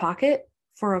 out of pocket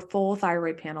for a full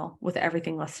thyroid panel with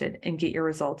everything listed and get your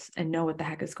results and know what the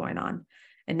heck is going on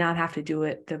and not have to do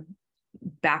it the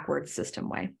backwards system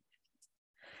way.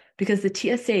 Because the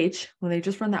TSH, when they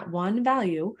just run that one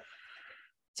value,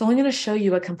 it's only going to show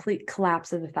you a complete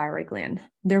collapse of the thyroid gland.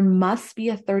 There must be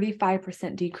a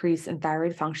 35% decrease in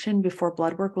thyroid function before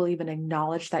blood work will even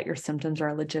acknowledge that your symptoms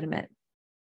are legitimate.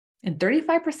 And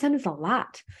 35% is a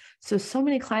lot. So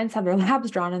many clients have their labs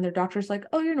drawn and their doctor's like,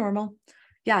 oh, you're normal.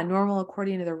 Yeah, normal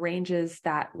according to the ranges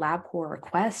that LabCorp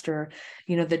request or,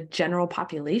 the general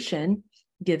population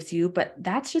gives you, but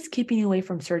that's just keeping you away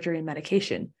from surgery and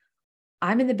medication.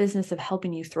 I'm in the business of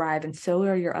helping you thrive, and so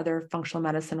are your other functional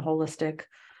medicine, holistic,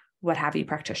 what have you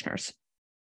practitioners.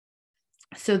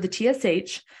 So the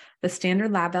TSH, the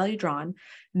standard lab value drawn,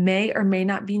 may or may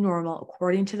not be normal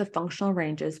according to the functional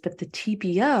ranges, but the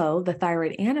TPO, the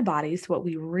thyroid antibodies, what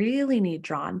we really need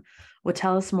drawn, will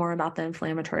tell us more about the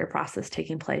inflammatory process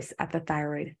taking place at the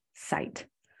thyroid site.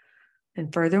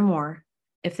 And furthermore,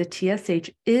 if the TSH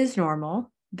is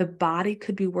normal, the body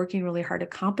could be working really hard to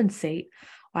compensate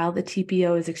while the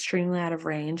TPO is extremely out of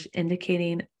range,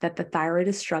 indicating that the thyroid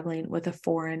is struggling with a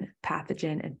foreign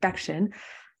pathogen infection.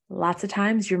 Lots of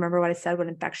times, you remember what I said, what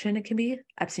infection it can be?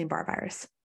 Epstein-Barr virus.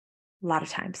 A lot of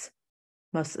times,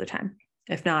 most of the time.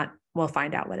 If not, we'll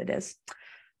find out what it is.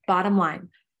 Bottom line,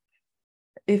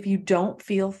 if you don't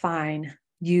feel fine,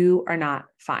 you are not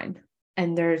fine.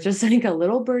 And there's just like a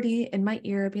little birdie in my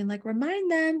ear being like,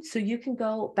 remind them. So you can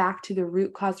go back to the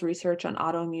root cause research on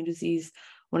autoimmune disease,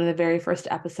 one of the very first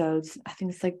episodes. I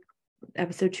think it's like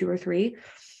episode 2 or 3.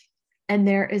 And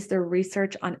there is the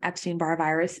research on Epstein-Barr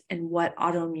virus and what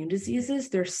autoimmune diseases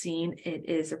they're seeing it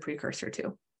is a precursor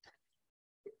to.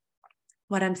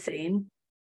 What I'm saying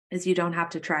is you don't have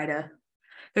to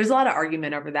there's a lot of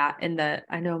argument over that. And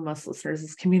I know most listeners in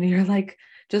this community are like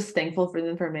just thankful for the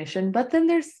information, but then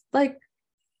there's like,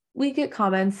 we get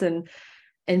comments and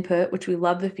input, which we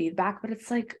love the feedback, but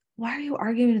it's like, why are you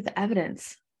arguing with the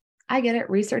evidence? I get it.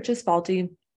 Research is faulty.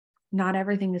 Not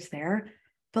everything is there,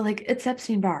 but like it's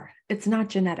Epstein-Barr. It's not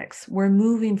genetics. We're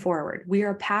moving forward. We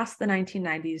are past the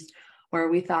 1990s where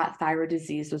we thought thyroid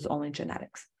disease was only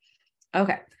genetics.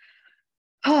 Okay.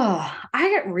 Oh, I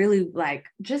get really like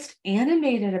just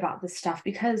animated about this stuff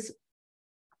because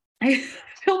I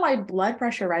feel my blood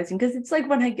pressure rising because it's like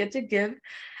when I get to give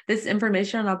this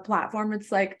information on a platform,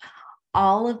 it's like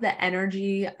all of the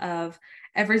energy of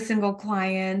every single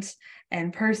client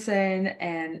and person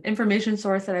and information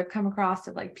source that I've come across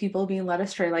of like people being led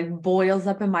astray, like boils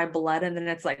up in my blood. And then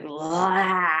it's like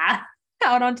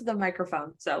out onto the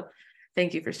microphone. So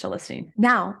thank you for still listening.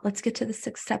 Now let's get to the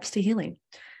 6 steps to healing.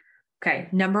 Okay.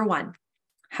 Number 1,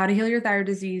 how to heal your thyroid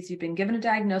disease. You've been given a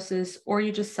diagnosis or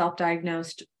you just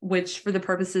self-diagnosed, which for the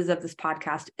purposes of this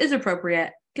podcast is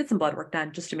appropriate. Get some blood work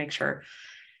done just to make sure.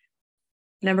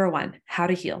 Number 1, how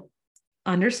to heal.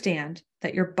 Understand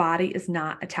that your body is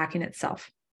not attacking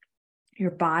itself. Your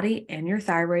body and your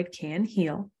thyroid can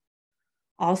heal.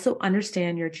 Also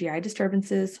understand your GI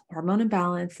disturbances, hormone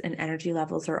imbalance, and energy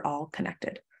levels are all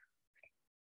connected.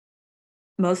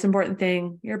 Most important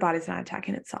thing, your body's not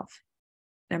attacking itself.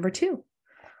 Number 2,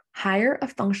 hire a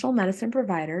functional medicine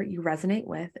provider you resonate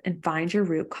with and find your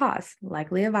root cause,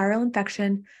 likely a viral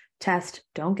infection. Test,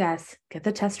 don't guess, get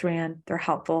the test ran. They're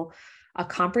helpful. A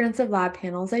comprehensive lab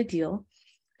panel is ideal.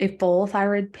 A full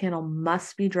thyroid panel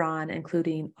must be drawn,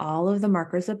 including all of the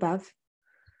markers above,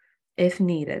 if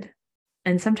needed.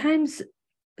 And sometimes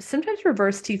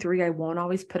reverse T3, I won't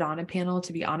always put on a panel,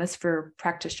 to be honest, for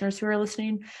practitioners who are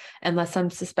listening, unless I'm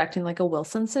suspecting like a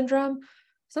Wilson syndrome.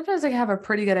 Sometimes I have a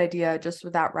pretty good idea just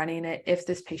without running it if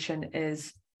this patient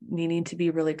is needing to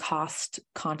be really cost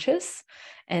conscious,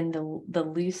 and the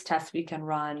least tests we can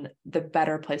run, the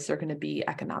better place they're going to be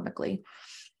economically.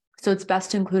 So it's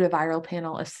best to include a viral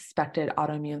panel if suspected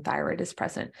autoimmune thyroid is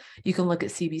present. You can look at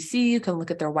CBC, you can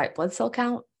look at their white blood cell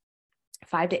count.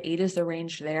 5 to 8 is the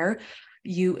range there.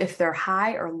 If they're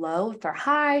high or low, if they're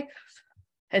high,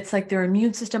 it's like their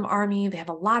immune system army. They have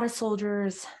a lot of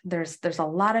soldiers. There's a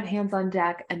lot of hands on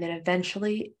deck. And then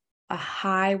eventually a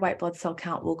high white blood cell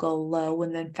count will go low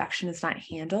when the infection is not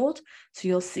handled. So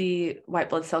you'll see white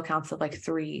blood cell counts of like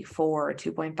 3, 4,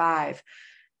 2.5,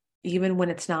 even when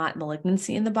it's not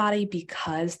malignancy in the body,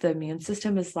 because the immune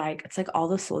system is like, it's like all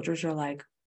the soldiers are like,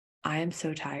 I am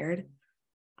so tired.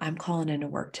 I'm calling into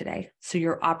work today. So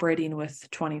you're operating with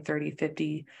 20, 30,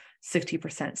 50,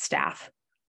 60% staff,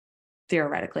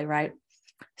 theoretically, right?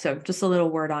 So just a little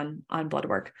word on blood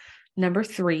work. Number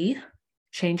 3,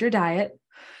 change your diet.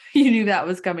 You knew that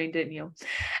was coming, didn't you?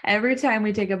 Every time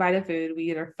we take a bite of food,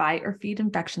 we either fight or feed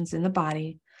infections in the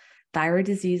body. Thyroid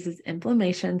disease is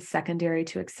inflammation secondary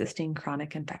to existing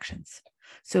chronic infections.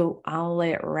 So I'll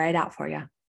lay it right out for you.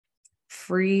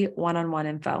 Free one-on-one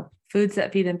info. Foods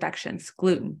that feed infections: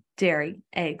 gluten, dairy,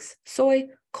 eggs, soy,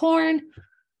 corn.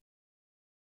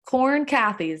 Corn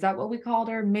Kathy, is that what we called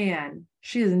her? Man,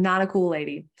 she is not a cool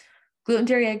lady. Gluten,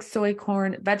 dairy, eggs, soy,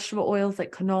 corn, vegetable oils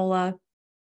like canola,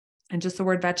 and just the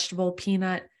word vegetable,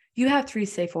 peanut. You have 3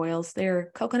 safe oils. They're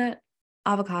coconut,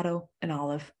 avocado, and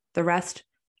olive. The rest,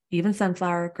 even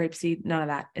sunflower, grapeseed, none of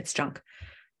that. It's junk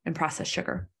and processed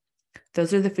sugar.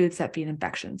 Those are the foods that feed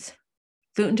infections.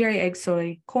 Gluten, dairy, eggs,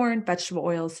 soy, corn, vegetable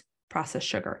oils, processed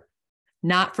sugar,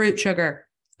 not fruit sugar.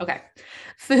 Okay.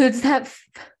 Foods that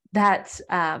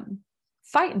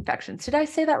fight infections. Did I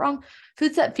say that wrong?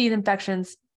 Foods that feed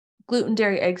infections: gluten,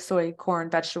 dairy, eggs, soy, corn,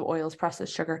 vegetable oils,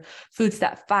 processed sugar. Foods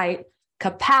that fight,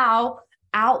 kapow,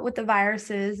 out with the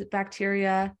viruses,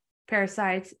 bacteria,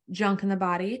 parasites, junk in the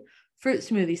body. Fruit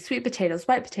smoothies, sweet potatoes,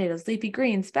 white potatoes, leafy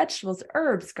greens, vegetables,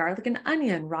 herbs, garlic and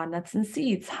onion, raw nuts and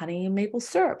seeds, honey and maple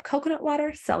syrup, coconut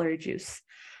water, celery juice.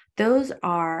 Those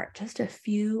are just a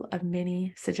few of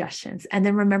many suggestions. And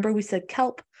then remember, we said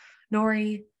kelp,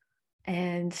 nori,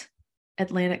 and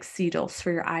Atlantic sea dulse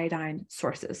for your iodine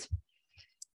sources.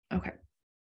 Okay.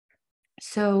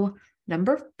 So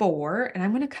number 4, and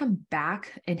I'm going to come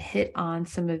back and hit on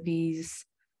some of these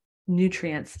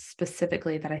nutrients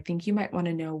specifically that I think you might want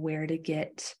to know where to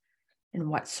get and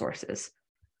what sources.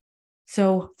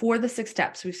 So for the 6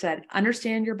 steps, we've said,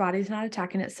 understand your body's not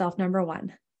attacking itself, number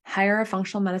 1. Hire a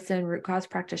functional medicine root cause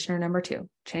practitioner, number 2.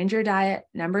 Change your diet,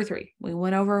 number 3. We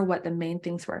went over what the main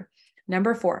things were.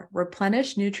 Number 4,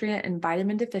 replenish nutrient and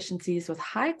vitamin deficiencies with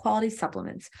high quality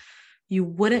supplements. You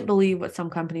wouldn't believe what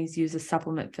some companies use as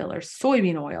supplement fillers: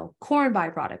 soybean oil, corn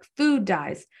byproduct, food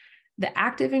dyes, the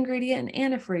active ingredient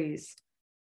in antifreeze.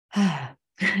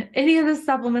 Any of the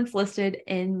supplements listed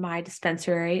in my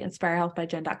dispensary,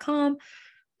 inspirehealthbyjen.com,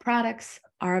 products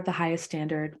are of the highest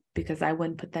standard because I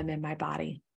wouldn't put them in my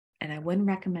body and I wouldn't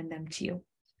recommend them to you.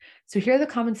 So here are the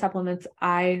common supplements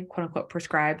I quote unquote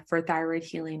prescribe for thyroid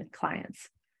healing clients: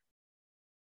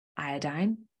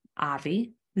 iodine,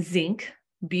 Avi, zinc,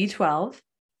 B12,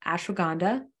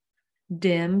 ashwagandha,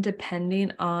 DIM,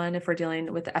 depending on if we're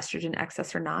dealing with estrogen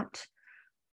excess or not,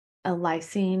 a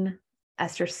lysine,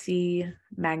 ester C,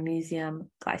 magnesium,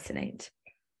 glycinate.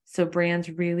 So brands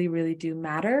really, really do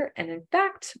matter. And in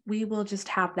fact, we will just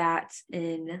have that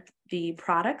in the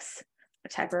products, I'll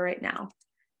type it right now,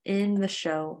 in the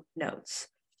show notes.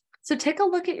 So take a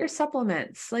look at your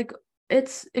supplements. Like,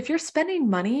 if you're spending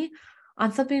money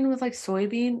on something with like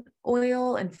soybean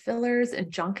oil and fillers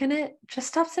and junk in it, just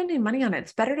stop spending money on it.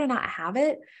 It's better to not have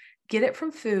it. Get it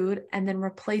from food and then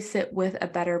replace it with a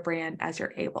better brand as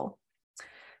you're able.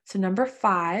 So number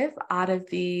 5 out of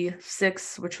the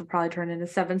 6, which will probably turn into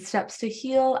 7 steps to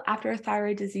heal after a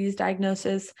thyroid disease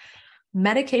diagnosis: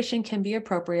 medication can be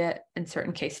appropriate in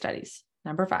certain case studies.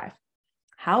 Number 5.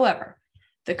 However,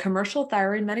 the commercial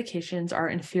thyroid medications are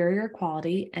inferior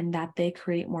quality in that they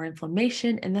create more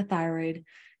inflammation in the thyroid,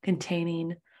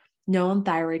 containing known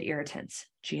thyroid irritants: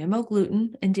 GMO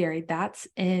gluten and dairy, that's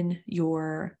in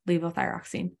your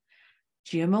levothyroxine;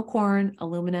 GMO corn,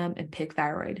 aluminum, and pig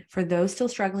thyroid. For those still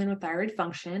struggling with thyroid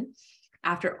function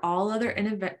after all other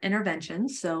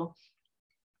interventions, so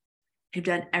you've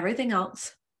done everything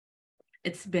else,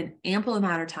 it's been ample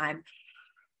amount of time,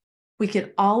 We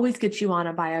can always get you on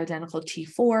a bioidentical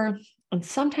T4 and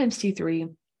sometimes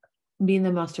T3 being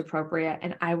the most appropriate.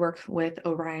 And I work with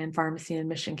Orion Pharmacy in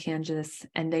Mission, Kansas,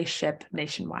 and they ship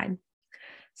nationwide.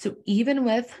 So even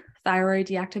with thyroid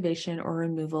deactivation or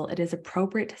removal, it is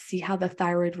appropriate to see how the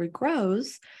thyroid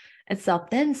regrows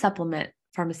itself, then supplement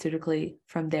pharmaceutically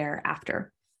from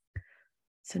thereafter.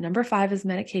 So number 5 is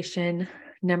medication.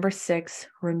 Number 6,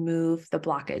 remove the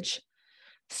blockage.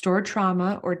 Stored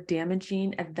trauma or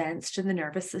damaging events to the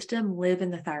nervous system live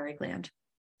in the thyroid gland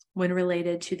when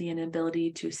related to the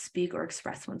inability to speak or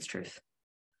express one's truth.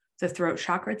 The throat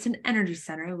chakra, it's an energy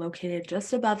center located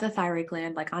just above the thyroid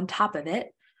gland, like on top of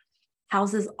it,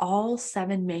 houses all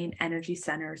 7 main energy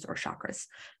centers or chakras.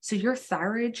 So your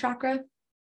thyroid chakra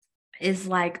is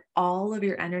like all of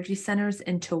your energy centers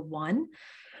into one.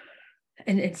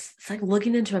 And it's like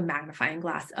looking into a magnifying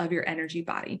glass of your energy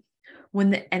body. When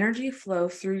the energy flow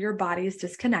through your body is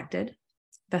disconnected,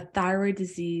 the thyroid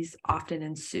disease often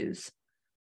ensues.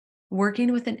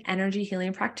 Working with an energy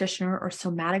healing practitioner or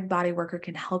somatic body worker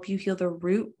can help you heal the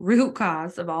root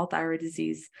cause of all thyroid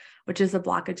disease, which is a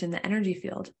blockage in the energy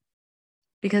field.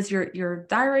 Because your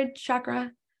thyroid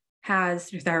chakra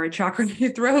has your thyroid chakra in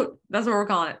your throat. That's what we're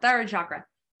calling it, thyroid chakra.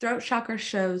 Throat chakra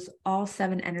shows all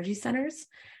 7 energy centers,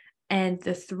 and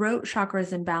the throat chakra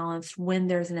is imbalanced when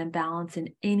there's an imbalance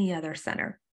in any other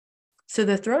center. So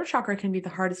the throat chakra can be the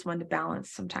hardest one to balance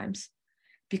sometimes,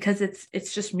 because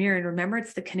it's just mirrored. Remember,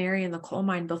 it's the canary in the coal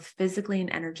mine, both physically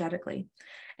and energetically.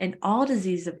 And all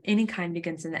disease of any kind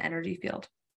begins in the energy field.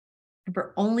 If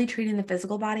we're only treating the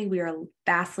physical body, we are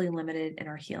vastly limited in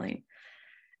our healing.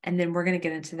 And then we're going to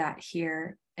get into that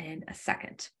here in a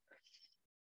second.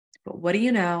 But what do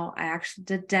you know? I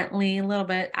accidentally a little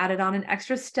bit added on an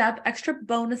extra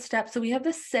bonus step. So we have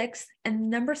the 6, and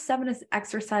number 7 is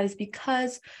exercise,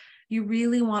 because you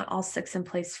really want all 6 in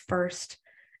place first.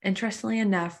 Interestingly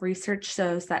enough, research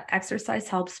shows that exercise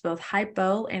helps both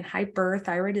hypo and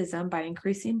hyperthyroidism by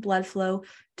increasing blood flow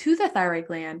to the thyroid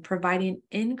gland, providing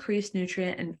increased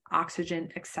nutrient and oxygen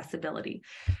accessibility.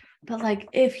 But like,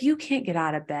 if you can't get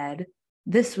out of bed,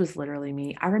 this was literally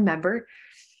me. I remember,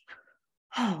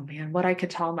 oh man, what I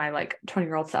could tell my like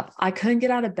 20-year-old self. I couldn't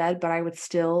get out of bed, but I would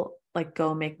still like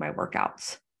go make my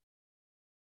workouts.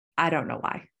 I don't know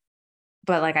why,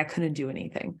 but like I couldn't do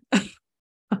anything.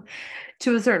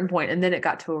 To a certain point. And then it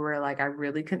got to where like I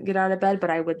really couldn't get out of bed,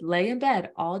 but I would lay in bed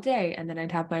all day, and then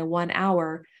I'd have my 1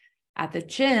 hour at the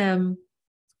gym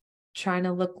trying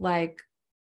to look like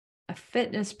a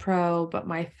fitness pro, but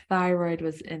my thyroid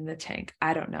was in the tank.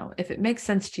 I don't know. If it makes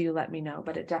sense to you, let me know,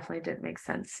 but it definitely didn't make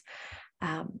sense.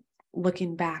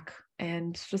 Looking back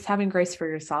and just having grace for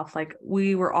yourself. Like,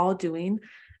 we were all doing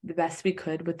the best we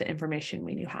could with the information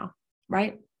we knew how,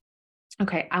 right?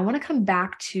 Okay. I want to come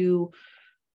back to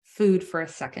food for a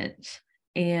second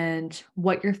and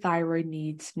what your thyroid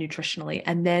needs nutritionally.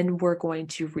 And then we're going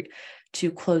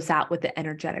to close out with the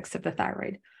energetics of the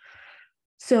thyroid.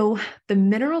 So the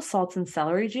mineral salts in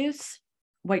celery juice,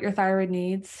 what your thyroid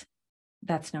needs,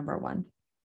 that's number 1.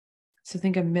 So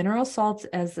think of mineral salts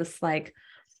as this, like,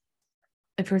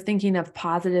 if you're thinking of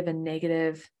positive and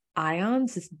negative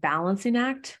ions, this balancing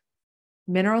act.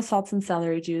 Mineral salts in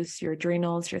celery juice, your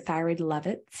adrenals, your thyroid love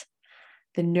it.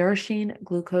 The nourishing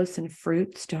glucose in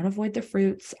fruits, don't avoid the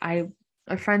fruits. A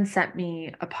friend sent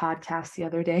me a podcast the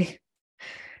other day,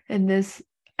 and this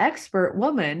expert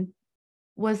woman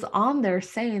was on there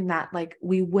saying that like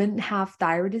we wouldn't have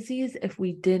thyroid disease if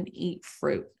we didn't eat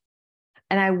fruit.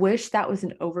 And I wish that was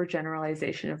an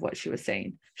overgeneralization of what she was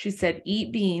saying. She said,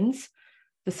 eat beans,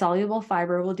 the soluble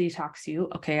fiber will detox you.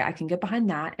 Okay, I can get behind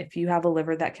that if you have a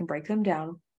liver that can break them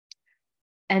down.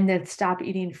 And then stop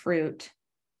eating fruit,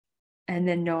 and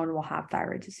then no one will have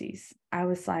thyroid disease. I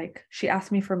was like, she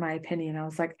asked me for my opinion. I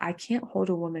was like, I can't hold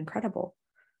a woman credible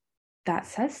that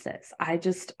says this.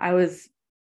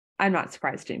 I'm not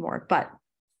surprised anymore, but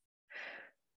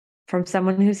from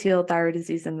someone who's healed thyroid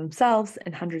disease in themselves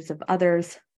and hundreds of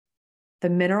others, the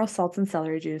mineral salts in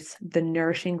celery juice, the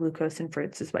nourishing glucose in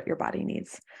fruits is what your body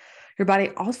needs. Your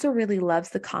body also really loves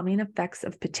the calming effects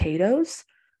of potatoes,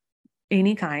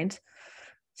 any kind.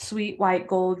 Sweet, white,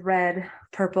 gold, red,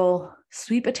 purple.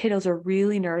 Sweet potatoes are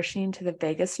really nourishing to the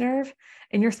vagus nerve,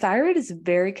 and your thyroid is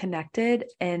very connected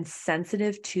and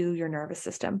sensitive to your nervous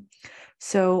system.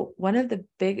 So one of the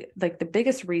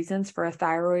biggest reasons for a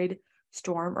thyroid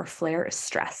storm or flare is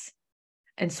stress,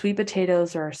 and sweet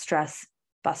potatoes are stress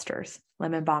busters.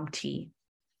 Lemon balm tea.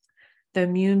 The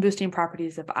immune boosting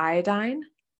properties of iodine.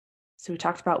 So we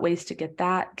talked about ways to get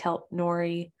that, kelp,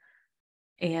 nori,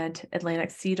 and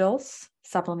Atlantic sea dulse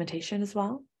supplementation as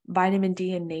well. Vitamin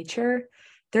D in nature.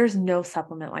 There's no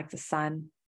supplement like the sun.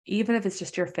 Even if it's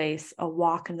just your face, a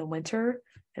walk in the winter,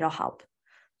 it'll help.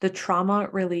 The trauma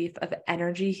relief of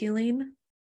energy healing.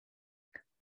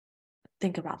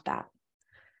 Think about that.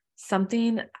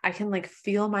 Something I can like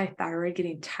feel my thyroid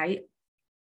getting tight.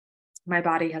 My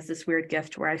body has this weird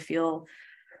gift where I feel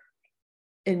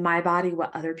in my body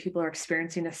what other people are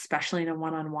experiencing, especially in a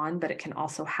one-on-one, but it can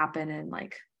also happen in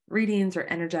like readings or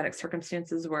energetic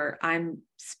circumstances where I'm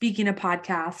speaking a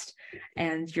podcast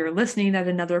and you're listening at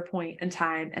another point in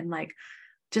time. And like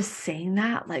just saying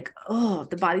that, like, oh,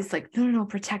 the body's like, no,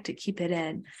 protect it, keep it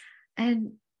in.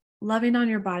 And loving on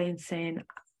your body and saying,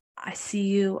 I see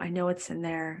you, I know it's in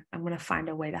there, I'm going to find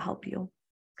a way to help you.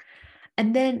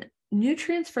 And then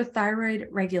nutrients for thyroid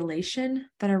regulation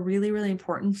that are really, really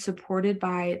important, supported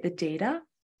by the data.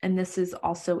 And this is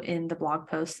also in the blog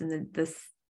post, and the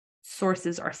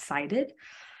sources are cited.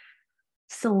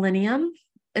 Selenium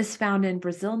is found in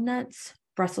Brazil nuts,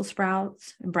 Brussels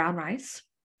sprouts, and brown rice.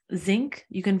 Zinc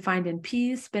you can find in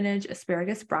peas, spinach,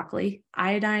 asparagus, broccoli.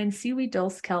 Iodine, seaweed,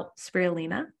 dulse, kelp,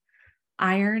 spirulina.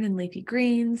 Iron in leafy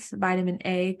greens. Vitamin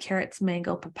A, carrots,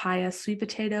 mango, papaya, sweet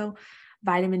potato.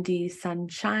 Vitamin D,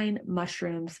 sunshine,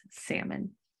 mushrooms,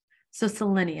 salmon. So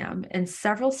selenium, in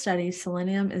several studies,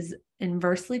 selenium is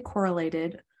inversely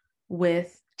correlated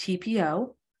with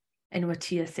TPO and with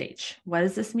TSH. What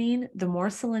does this mean? The more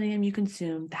selenium you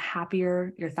consume, the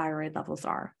happier your thyroid levels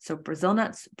are. So Brazil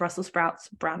nuts, Brussels sprouts,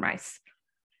 brown rice.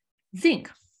 Zinc.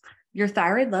 Your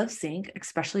thyroid loves zinc,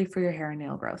 especially for your hair and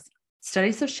nail growth.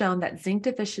 Studies have shown that zinc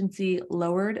deficiency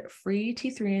lowered free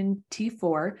T3 and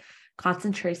T4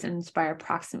 concentrations by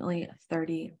approximately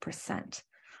 30%.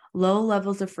 Low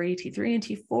levels of free T3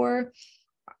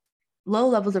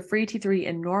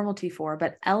 and normal T4,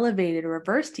 but elevated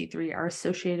reverse T3 are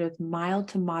associated with mild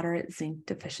to moderate zinc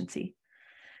deficiency.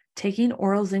 Taking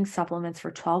oral zinc supplements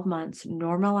for 12 months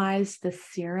normalized the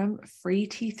serum free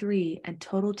T3 and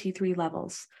total T3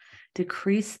 levels,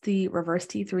 decrease the reverse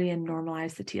T3 and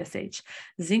normalize the TSH.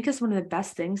 Zinc is one of the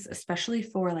best things, especially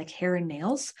for like hair and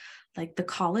nails. Like the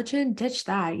collagen, ditch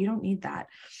that. You don't need that.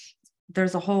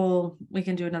 There's we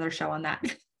can do another show on that.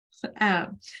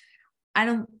 I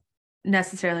don't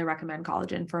necessarily recommend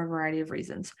collagen for a variety of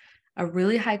reasons. A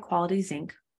really high quality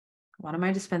zinc, one of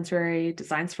my dispensary,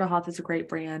 Designs for Health is a great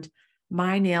brand.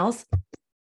 My nails,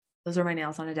 those are my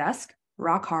nails on a desk,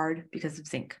 rock hard because of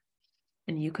zinc.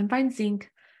 And you can find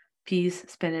zinc, peas,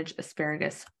 spinach,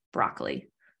 asparagus, broccoli.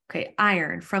 Okay,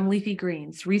 iron from leafy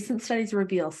greens. Recent studies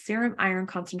reveal serum iron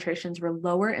concentrations were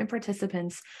lower in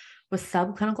participants with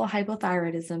subclinical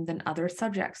hypothyroidism than other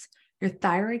subjects. Your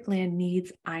thyroid gland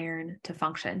needs iron to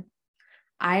function.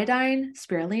 Iodine,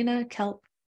 spirulina, kelp,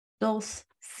 dulse,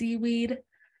 seaweed.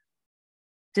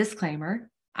 Disclaimer,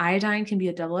 iodine can be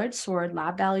a double-edged sword.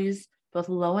 Lab values, both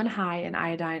low and high in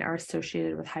iodine, are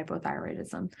associated with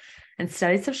hypothyroidism. And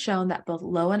studies have shown that both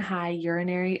low and high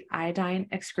urinary iodine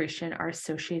excretion are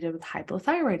associated with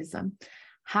hypothyroidism.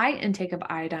 High intake of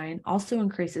iodine also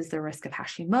increases the risk of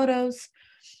Hashimoto's.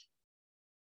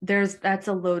 That's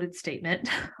a loaded statement.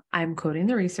 I'm quoting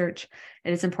the research.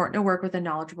 It is important to work with a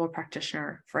knowledgeable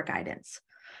practitioner for guidance.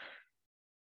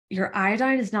 Your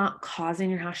iodine is not causing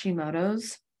your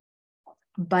Hashimoto's,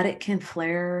 but it can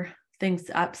flare things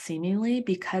up seemingly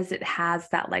because it has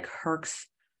that like Herx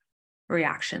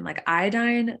reaction. Like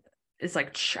iodine is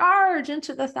like charged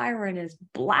into the thyroid and is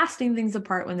blasting things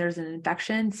apart when there's an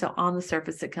infection. So on the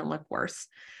surface, it can look worse.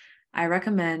 I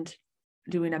recommend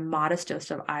doing a modest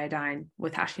dose of iodine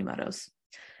with Hashimoto's.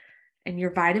 And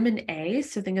your vitamin A,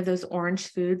 so think of those orange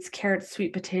foods, carrots,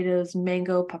 sweet potatoes,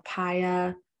 mango,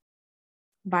 papaya.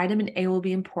 Vitamin A will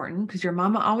be important because your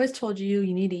mama always told you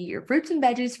you need to eat your fruits and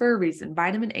veggies for a reason.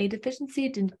 Vitamin A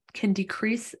deficiency can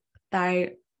decrease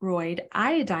thyroid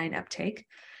iodine uptake,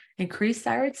 increase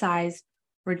thyroid size,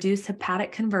 reduce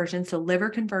hepatic conversion, so liver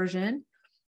conversion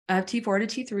of T4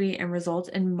 to T3, and result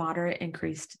in moderate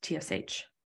increased TSH.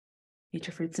 Eat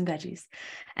your fruits and veggies.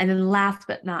 And then last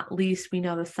but not least, we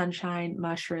know the sunshine,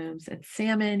 mushrooms, and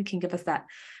salmon can give us that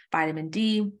vitamin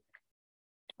D.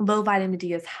 Low vitamin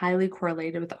D is highly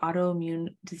correlated with autoimmune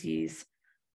disease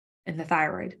in the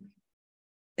thyroid.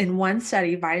 In one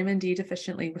study, vitamin D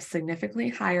deficiency was significantly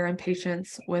higher in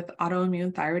patients with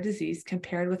autoimmune thyroid disease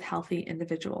compared with healthy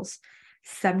individuals,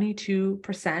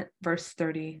 72% versus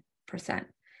 30%,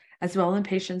 as well in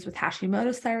patients with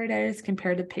Hashimoto's thyroiditis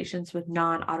compared to patients with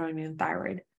non-autoimmune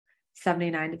thyroid,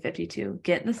 79 to 52.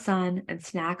 Get in the sun and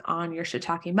snack on your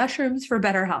shiitake mushrooms for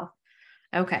better health.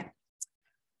 Okay.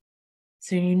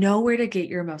 So you know where to get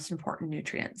your most important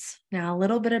nutrients. Now, a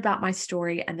little bit about my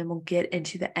story, and then we'll get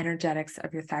into the energetics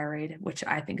of your thyroid, which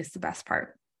I think is the best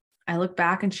part. I look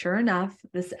back and sure enough,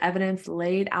 this evidence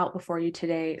laid out before you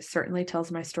today certainly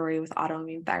tells my story with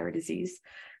autoimmune thyroid disease.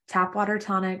 Tap water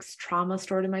tonics, trauma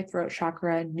stored in my throat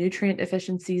chakra, nutrient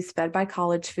deficiencies fed by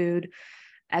college food,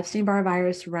 Epstein-Barr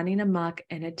virus running amok,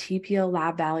 and a TPO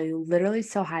lab value literally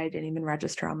so high it didn't even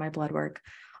register on my blood work.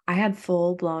 I had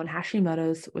full-blown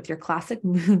Hashimoto's with your classic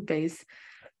mood base,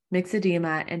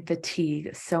 myxedema, and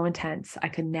fatigue so intense I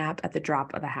could nap at the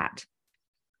drop of a hat.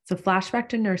 So flashback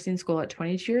to nursing school at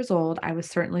 22 years old, I was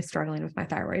certainly struggling with my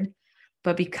thyroid.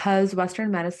 But because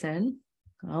Western medicine,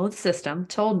 the system,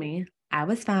 told me I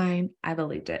was fine, I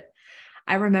believed it.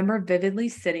 I remember vividly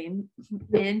sitting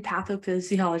in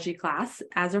pathophysiology class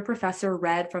as our professor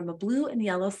read from a blue and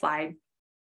yellow slide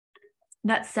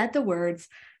that said the words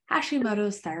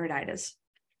Hashimoto's thyroiditis.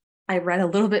 I read a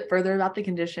little bit further about the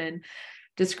condition,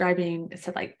 describing, it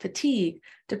said like fatigue,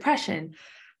 depression,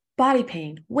 body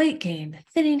pain, weight gain,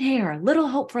 thinning hair, little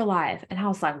hope for life. And I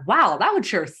was like, wow, that would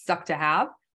sure suck to have.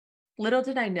 Little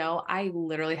did I know, I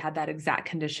literally had that exact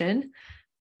condition.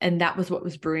 And that was what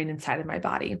was brewing inside of my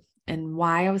body and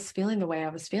why I was feeling the way I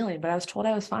was feeling, but I was told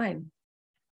I was fine.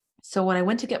 So when I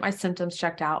went to get my symptoms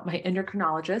checked out, my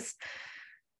endocrinologist,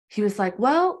 he was like,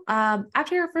 well,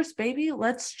 after your first baby,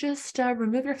 let's just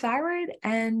remove your thyroid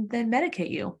and then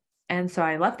medicate you. And so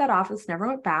I left that office, never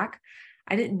went back.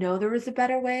 I didn't know there was a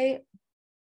better way,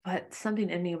 but something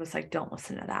in me was like, don't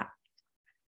listen to that.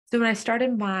 So when I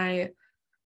started my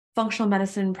functional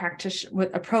medicine practice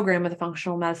with a program with a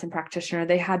functional medicine practitioner,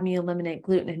 they had me eliminate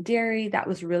gluten and dairy. That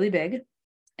was really big.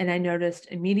 And I noticed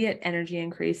immediate energy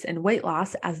increase and weight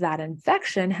loss as that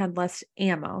infection had less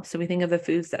ammo. So we think of the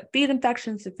foods that feed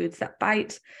infections, the foods that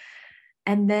bite.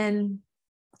 And then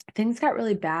things got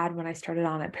really bad when I started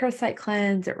on a parasite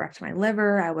cleanse. It wrecked my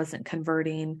liver. I wasn't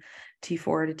converting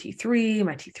T4 to T3.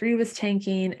 My T3 was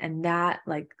tanking. And that,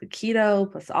 like the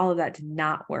keto plus all of that, did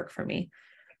not work for me.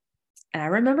 And I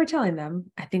remember telling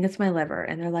them, I think it's my liver.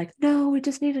 And they're like, no, we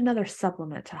just need another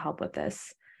supplement to help with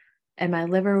this. And my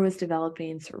liver was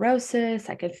developing cirrhosis.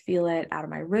 I could feel it out of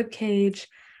my rib cage.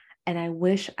 And I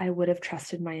wish I would have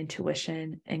trusted my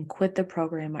intuition and quit the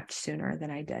program much sooner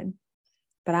than I did.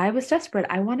 But I was desperate.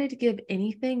 I wanted to give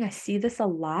anything. I see this a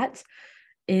lot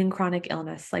in chronic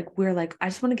illness. Like we're like, I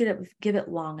just want to give it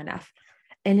long enough.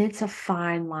 And it's a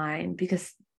fine line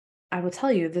because I will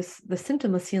tell you this, the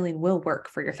symptomless healing will work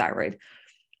for your thyroid.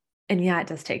 And yeah, it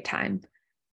does take time.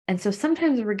 And so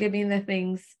sometimes we're giving the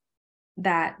things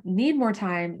that need more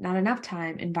time, not enough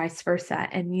time, and vice versa.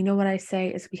 And you know what I say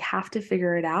is we have to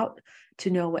figure it out to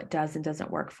know what does and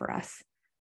doesn't work for us,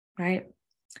 right?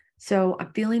 So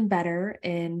I'm feeling better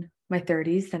in my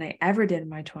 30s than I ever did in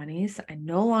my 20s. I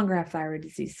no longer have thyroid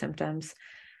disease symptoms,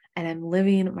 and I'm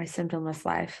living my symptomless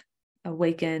life,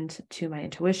 awakened to my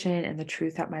intuition and the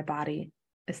truth that my body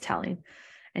is telling.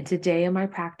 And today in my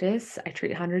practice, I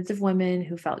treat hundreds of women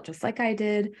who felt just like I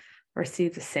did,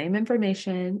 receive the same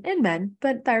information in men,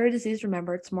 but thyroid disease,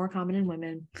 remember, it's more common in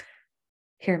women.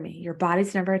 Hear me, your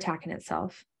body's never attacking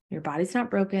itself. Your body's not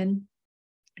broken.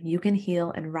 You can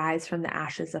heal and rise from the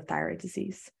ashes of thyroid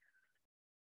disease.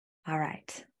 All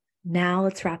right, now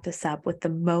let's wrap this up with the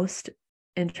most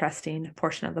interesting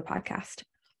portion of the podcast.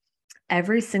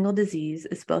 Every single disease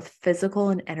is both physical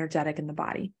and energetic in the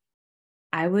body.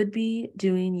 I would be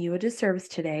doing you a disservice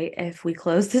today if we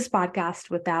close this podcast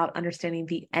without understanding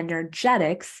the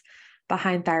energetics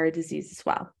behind thyroid disease as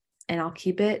well. And I'll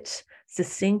keep it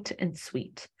succinct and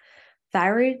sweet.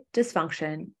 Thyroid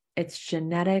dysfunction, it's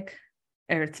genetic,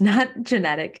 or it's not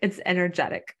genetic, it's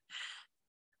energetic.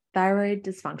 Thyroid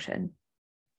dysfunction,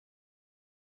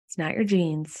 it's not your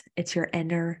genes, it's your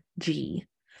energy.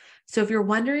 So if you're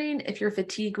wondering if your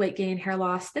fatigue, weight gain, hair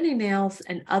loss, thinning nails,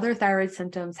 and other thyroid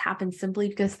symptoms happen simply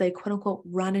because they quote unquote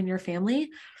run in your family,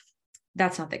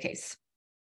 that's not the case.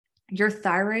 Your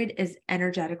thyroid is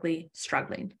energetically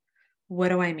struggling. What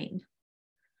do I mean?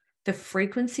 The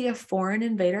frequency of foreign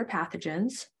invader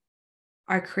pathogens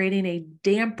are creating a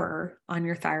damper on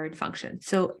your thyroid function.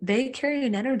 So they carry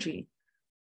an energy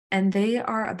and they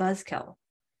are a buzzkill.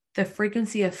 The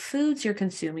frequency of foods you're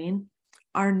consuming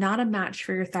are not a match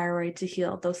for your thyroid to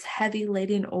heal. Those heavy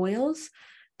laden oils,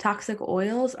 toxic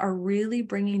oils, are really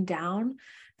bringing down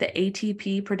the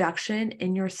ATP production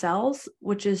in your cells,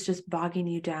 which is just bogging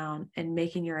you down and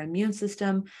making your immune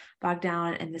system bog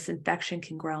down, and this infection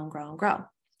can grow and grow and grow.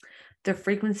 The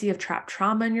frequency of trapped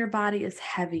trauma in your body is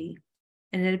heavy,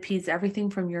 and it impedes everything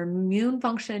from your immune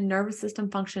function, nervous system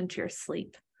function, to your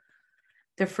sleep.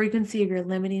 The frequency of your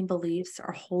limiting beliefs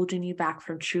are holding you back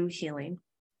from true healing,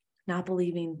 not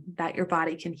believing that your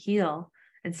body can heal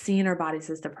and seeing our bodies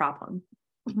as the problem.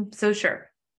 So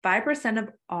sure, 5% of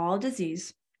all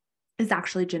disease is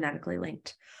actually genetically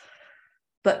linked.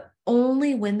 But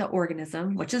only when the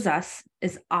organism, which is us,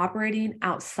 is operating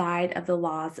outside of the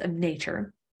laws of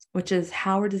nature, which is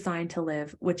how we're designed to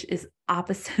live, which is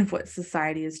opposite of what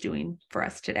society is doing for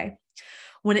us today.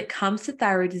 When it comes to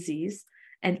thyroid disease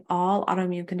and all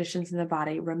autoimmune conditions in the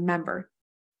body, remember,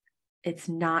 it's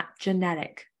not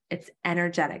genetic, it's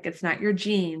energetic. It's not your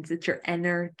genes, it's your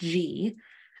energy.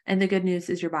 And the good news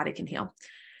is your body can heal.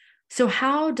 So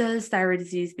how does thyroid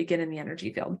disease begin in the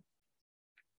energy field?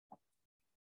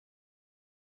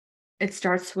 It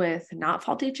starts with not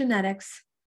faulty genetics,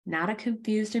 not a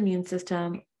confused immune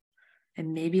system,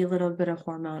 and maybe a little bit of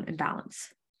hormone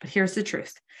imbalance. But here's the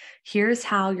truth. Here's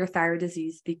how your thyroid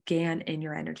disease began in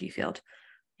your energy field.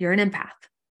 You're an empath,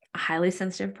 a highly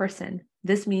sensitive person.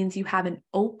 This means you have an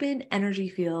open energy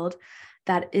field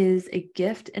that is a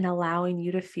gift in allowing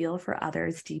you to feel for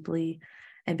others deeply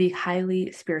and be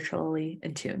highly spiritually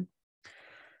in tune.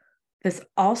 This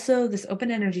open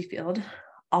energy field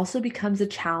also becomes a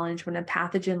challenge when a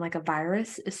pathogen like a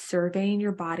virus is surveying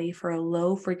your body for a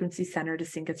low frequency center to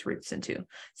sink its roots into.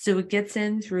 So it gets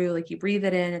in through, like you breathe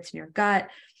it in, it's in your gut,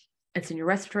 it's in your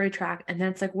respiratory tract. And then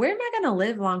it's like, where am I going to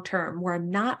live long term where I'm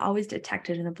not always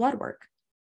detected in the blood work?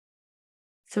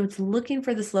 So it's looking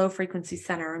for this low frequency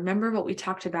center. Remember what we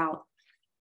talked about.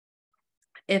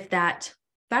 If that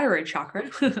thyroid chakra,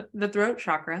 the throat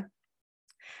chakra,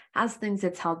 has things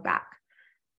that's held back.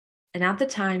 And at the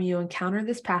time you encounter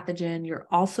this pathogen, you're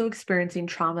also experiencing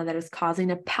trauma that is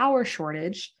causing a power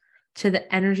shortage to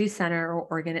the energy center or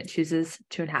organ it chooses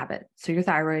to inhabit. So your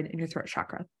thyroid and your throat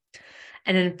chakra.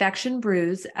 And an infection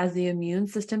brews as the immune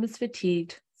system is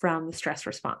fatigued from the stress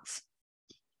response.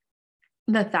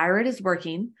 The thyroid is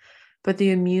working, but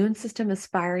the immune system is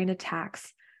firing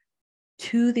attacks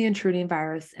to the intruding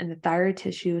virus, and the thyroid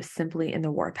tissue is simply in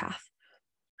the warpath.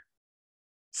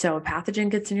 So a pathogen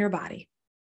gets in your body.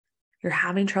 You're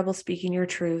having trouble speaking your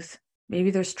truth.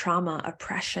 Maybe there's trauma,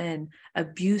 oppression,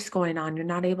 abuse going on you're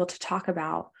not able to talk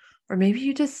about, or maybe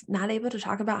you're just not able to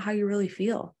talk about how you really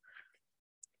feel.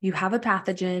 You have a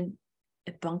pathogen,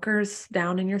 it bunkers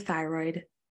down in your thyroid,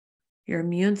 your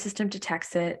immune system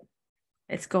detects it,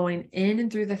 it's going in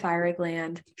and through the thyroid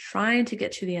gland, trying to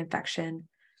get to the infection.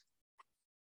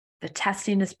 The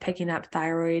testing is picking up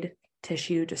thyroid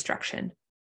tissue destruction.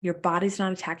 Your body's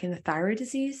not attacking the thyroid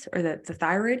disease or the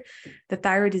thyroid. The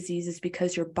thyroid disease is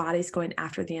because your body's going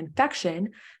after the infection.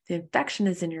 The infection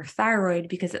is in your thyroid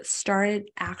because it started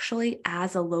actually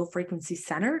as a low frequency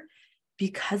center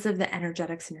because of the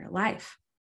energetics in your life,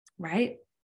 right?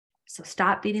 So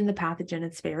stop eating the pathogen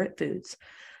its favorite foods.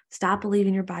 Stop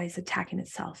believing your body's attacking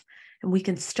itself. And we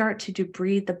can start to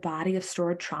debride the body of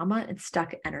stored trauma and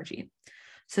stuck energy.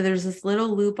 So there's this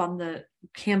little loop on the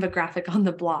Canva graphic on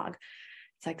the blog.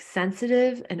 It's like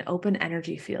sensitive and open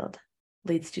energy field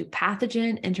leads to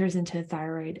pathogen enters into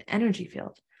thyroid energy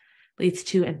field, leads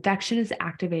to infection is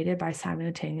activated by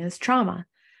simultaneous trauma,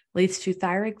 leads to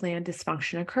thyroid gland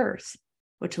dysfunction occurs,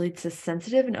 which leads to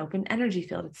sensitive and open energy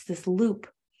field. It's this loop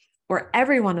where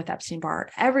everyone with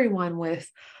Epstein-Barr, everyone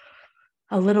with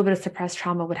a little bit of suppressed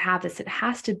trauma would have this. It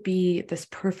has to be this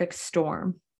perfect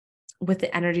storm with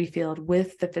the energy field,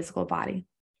 with the physical body.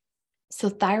 So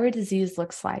thyroid disease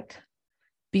looks like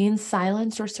being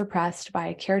silenced or suppressed by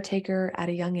a caretaker at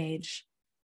a young age,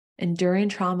 enduring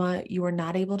trauma you were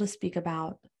not able to speak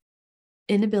about,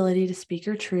 inability to speak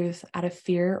your truth out of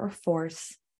fear or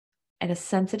force, and a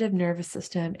sensitive nervous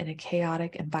system in a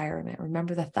chaotic environment.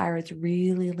 Remember, the thyroid's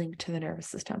really linked to the nervous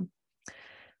system.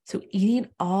 So eating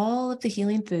all of the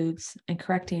healing foods and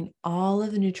correcting all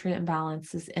of the nutrient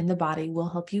imbalances in the body will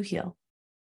help you heal.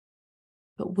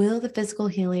 But will the physical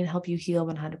healing help you heal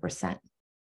 100%?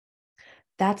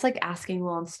 That's like asking,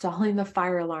 will installing the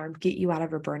fire alarm get you out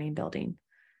of a burning building?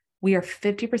 We are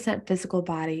 50% physical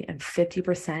body and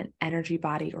 50% energy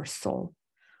body or soul.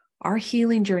 Our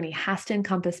healing journey has to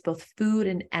encompass both food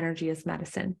and energy as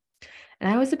medicine.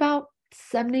 And I was about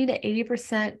 70 to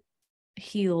 80%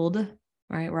 healed,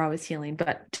 right? Where I was healing,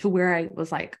 but to where I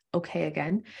was like, okay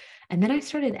again. And then I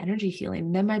started energy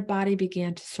healing. Then my body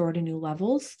began to soar to new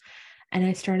levels. And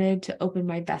I started to open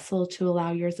my vessel to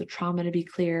allow years of trauma to be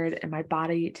cleared and my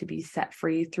body to be set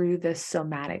free through this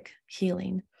somatic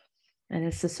healing. And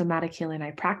it's the somatic healing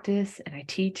I practice and I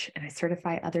teach and I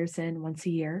certify others in once a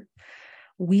year.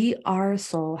 We are a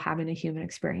soul having a human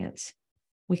experience.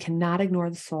 We cannot ignore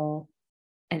the soul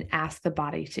and ask the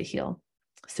body to heal.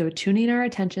 So tuning our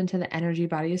attention to the energy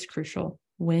body is crucial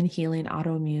when healing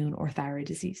autoimmune or thyroid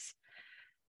disease.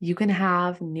 You can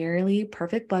have nearly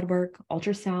perfect blood work,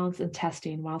 ultrasounds, and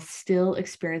testing while still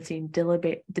experiencing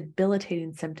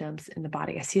debilitating symptoms in the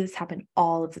body. I see this happen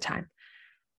all of the time.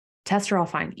 Tests are all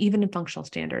fine, even in functional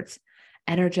standards.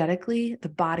 Energetically, the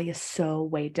body is so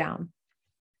weighed down.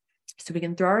 So we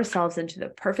can throw ourselves into the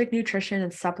perfect nutrition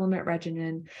and supplement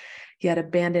regimen, yet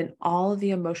abandon all of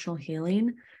the emotional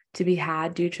healing to be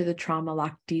had due to the trauma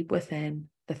locked deep within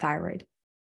the thyroid.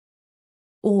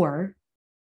 Or,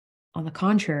 on the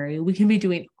contrary, we can be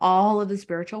doing all of the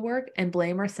spiritual work and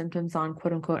blame our symptoms on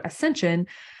quote unquote ascension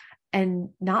and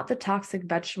not the toxic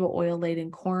vegetable oil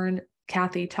laden corn,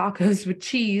 Kathy tacos with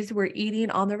cheese we're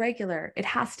eating on the regular. It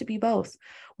has to be both.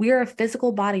 We are a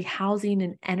physical body housing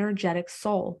an energetic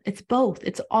soul. It's both.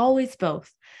 It's always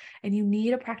both. And you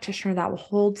need a practitioner that will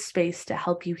hold space to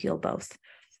help you heal both.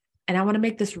 And I want to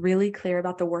make this really clear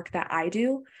about the work that I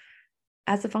do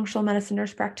as a functional medicine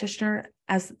nurse practitioner,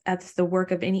 as the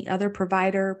work of any other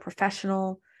provider,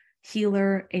 professional,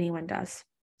 healer, anyone does.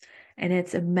 And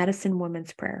it's a medicine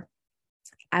woman's prayer.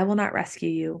 I will not rescue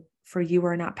you, for you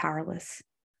are not powerless.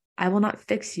 I will not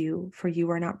fix you, for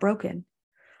you are not broken.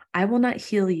 I will not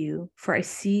heal you, for I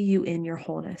see you in your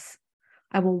wholeness.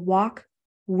 I will walk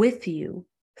with you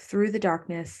through the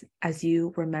darkness as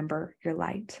you remember your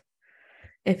light.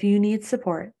 If you need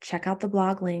support, check out the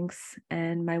blog links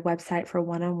and my website for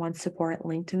one-on-one support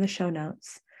linked in the show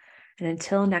notes. And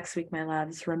until next week, my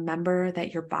loves, remember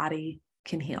that your body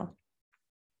can heal.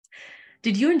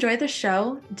 Did you enjoy the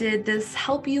show? Did this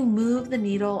help you move the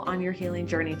needle on your healing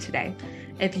journey today?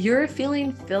 If you're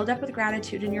feeling filled up with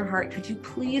gratitude in your heart, could you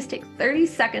please take 30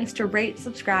 seconds to rate,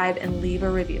 subscribe, and leave a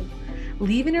review?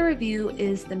 Leaving a review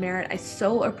is the merit I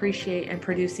so appreciate in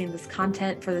producing this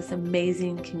content for this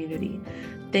amazing community.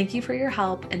 Thank you for your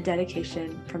help and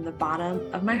dedication from the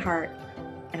bottom of my heart,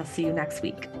 and I'll see you next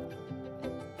week.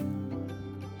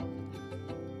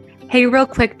 Hey, real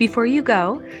quick before you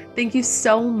go, thank you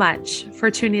so much for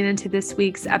tuning into this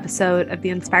week's episode of the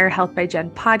Inspire Health by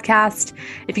Jen podcast.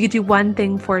 If you could do one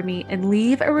thing for me and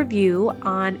leave a review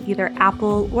on either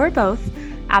Apple or both,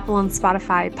 Apple and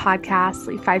Spotify podcasts,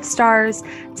 leave 5 stars,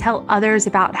 tell others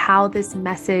about how this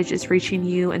message is reaching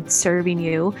you and serving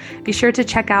you. Be sure to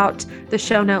check out the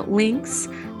show note links,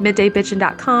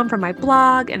 middaybitchin.com for my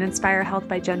blog and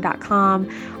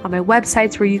inspirehealthbyjen.com on my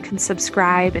websites where you can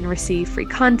subscribe and receive free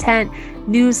content,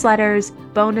 newsletters,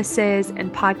 bonuses,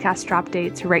 and podcast drop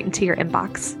dates right into your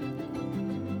inbox.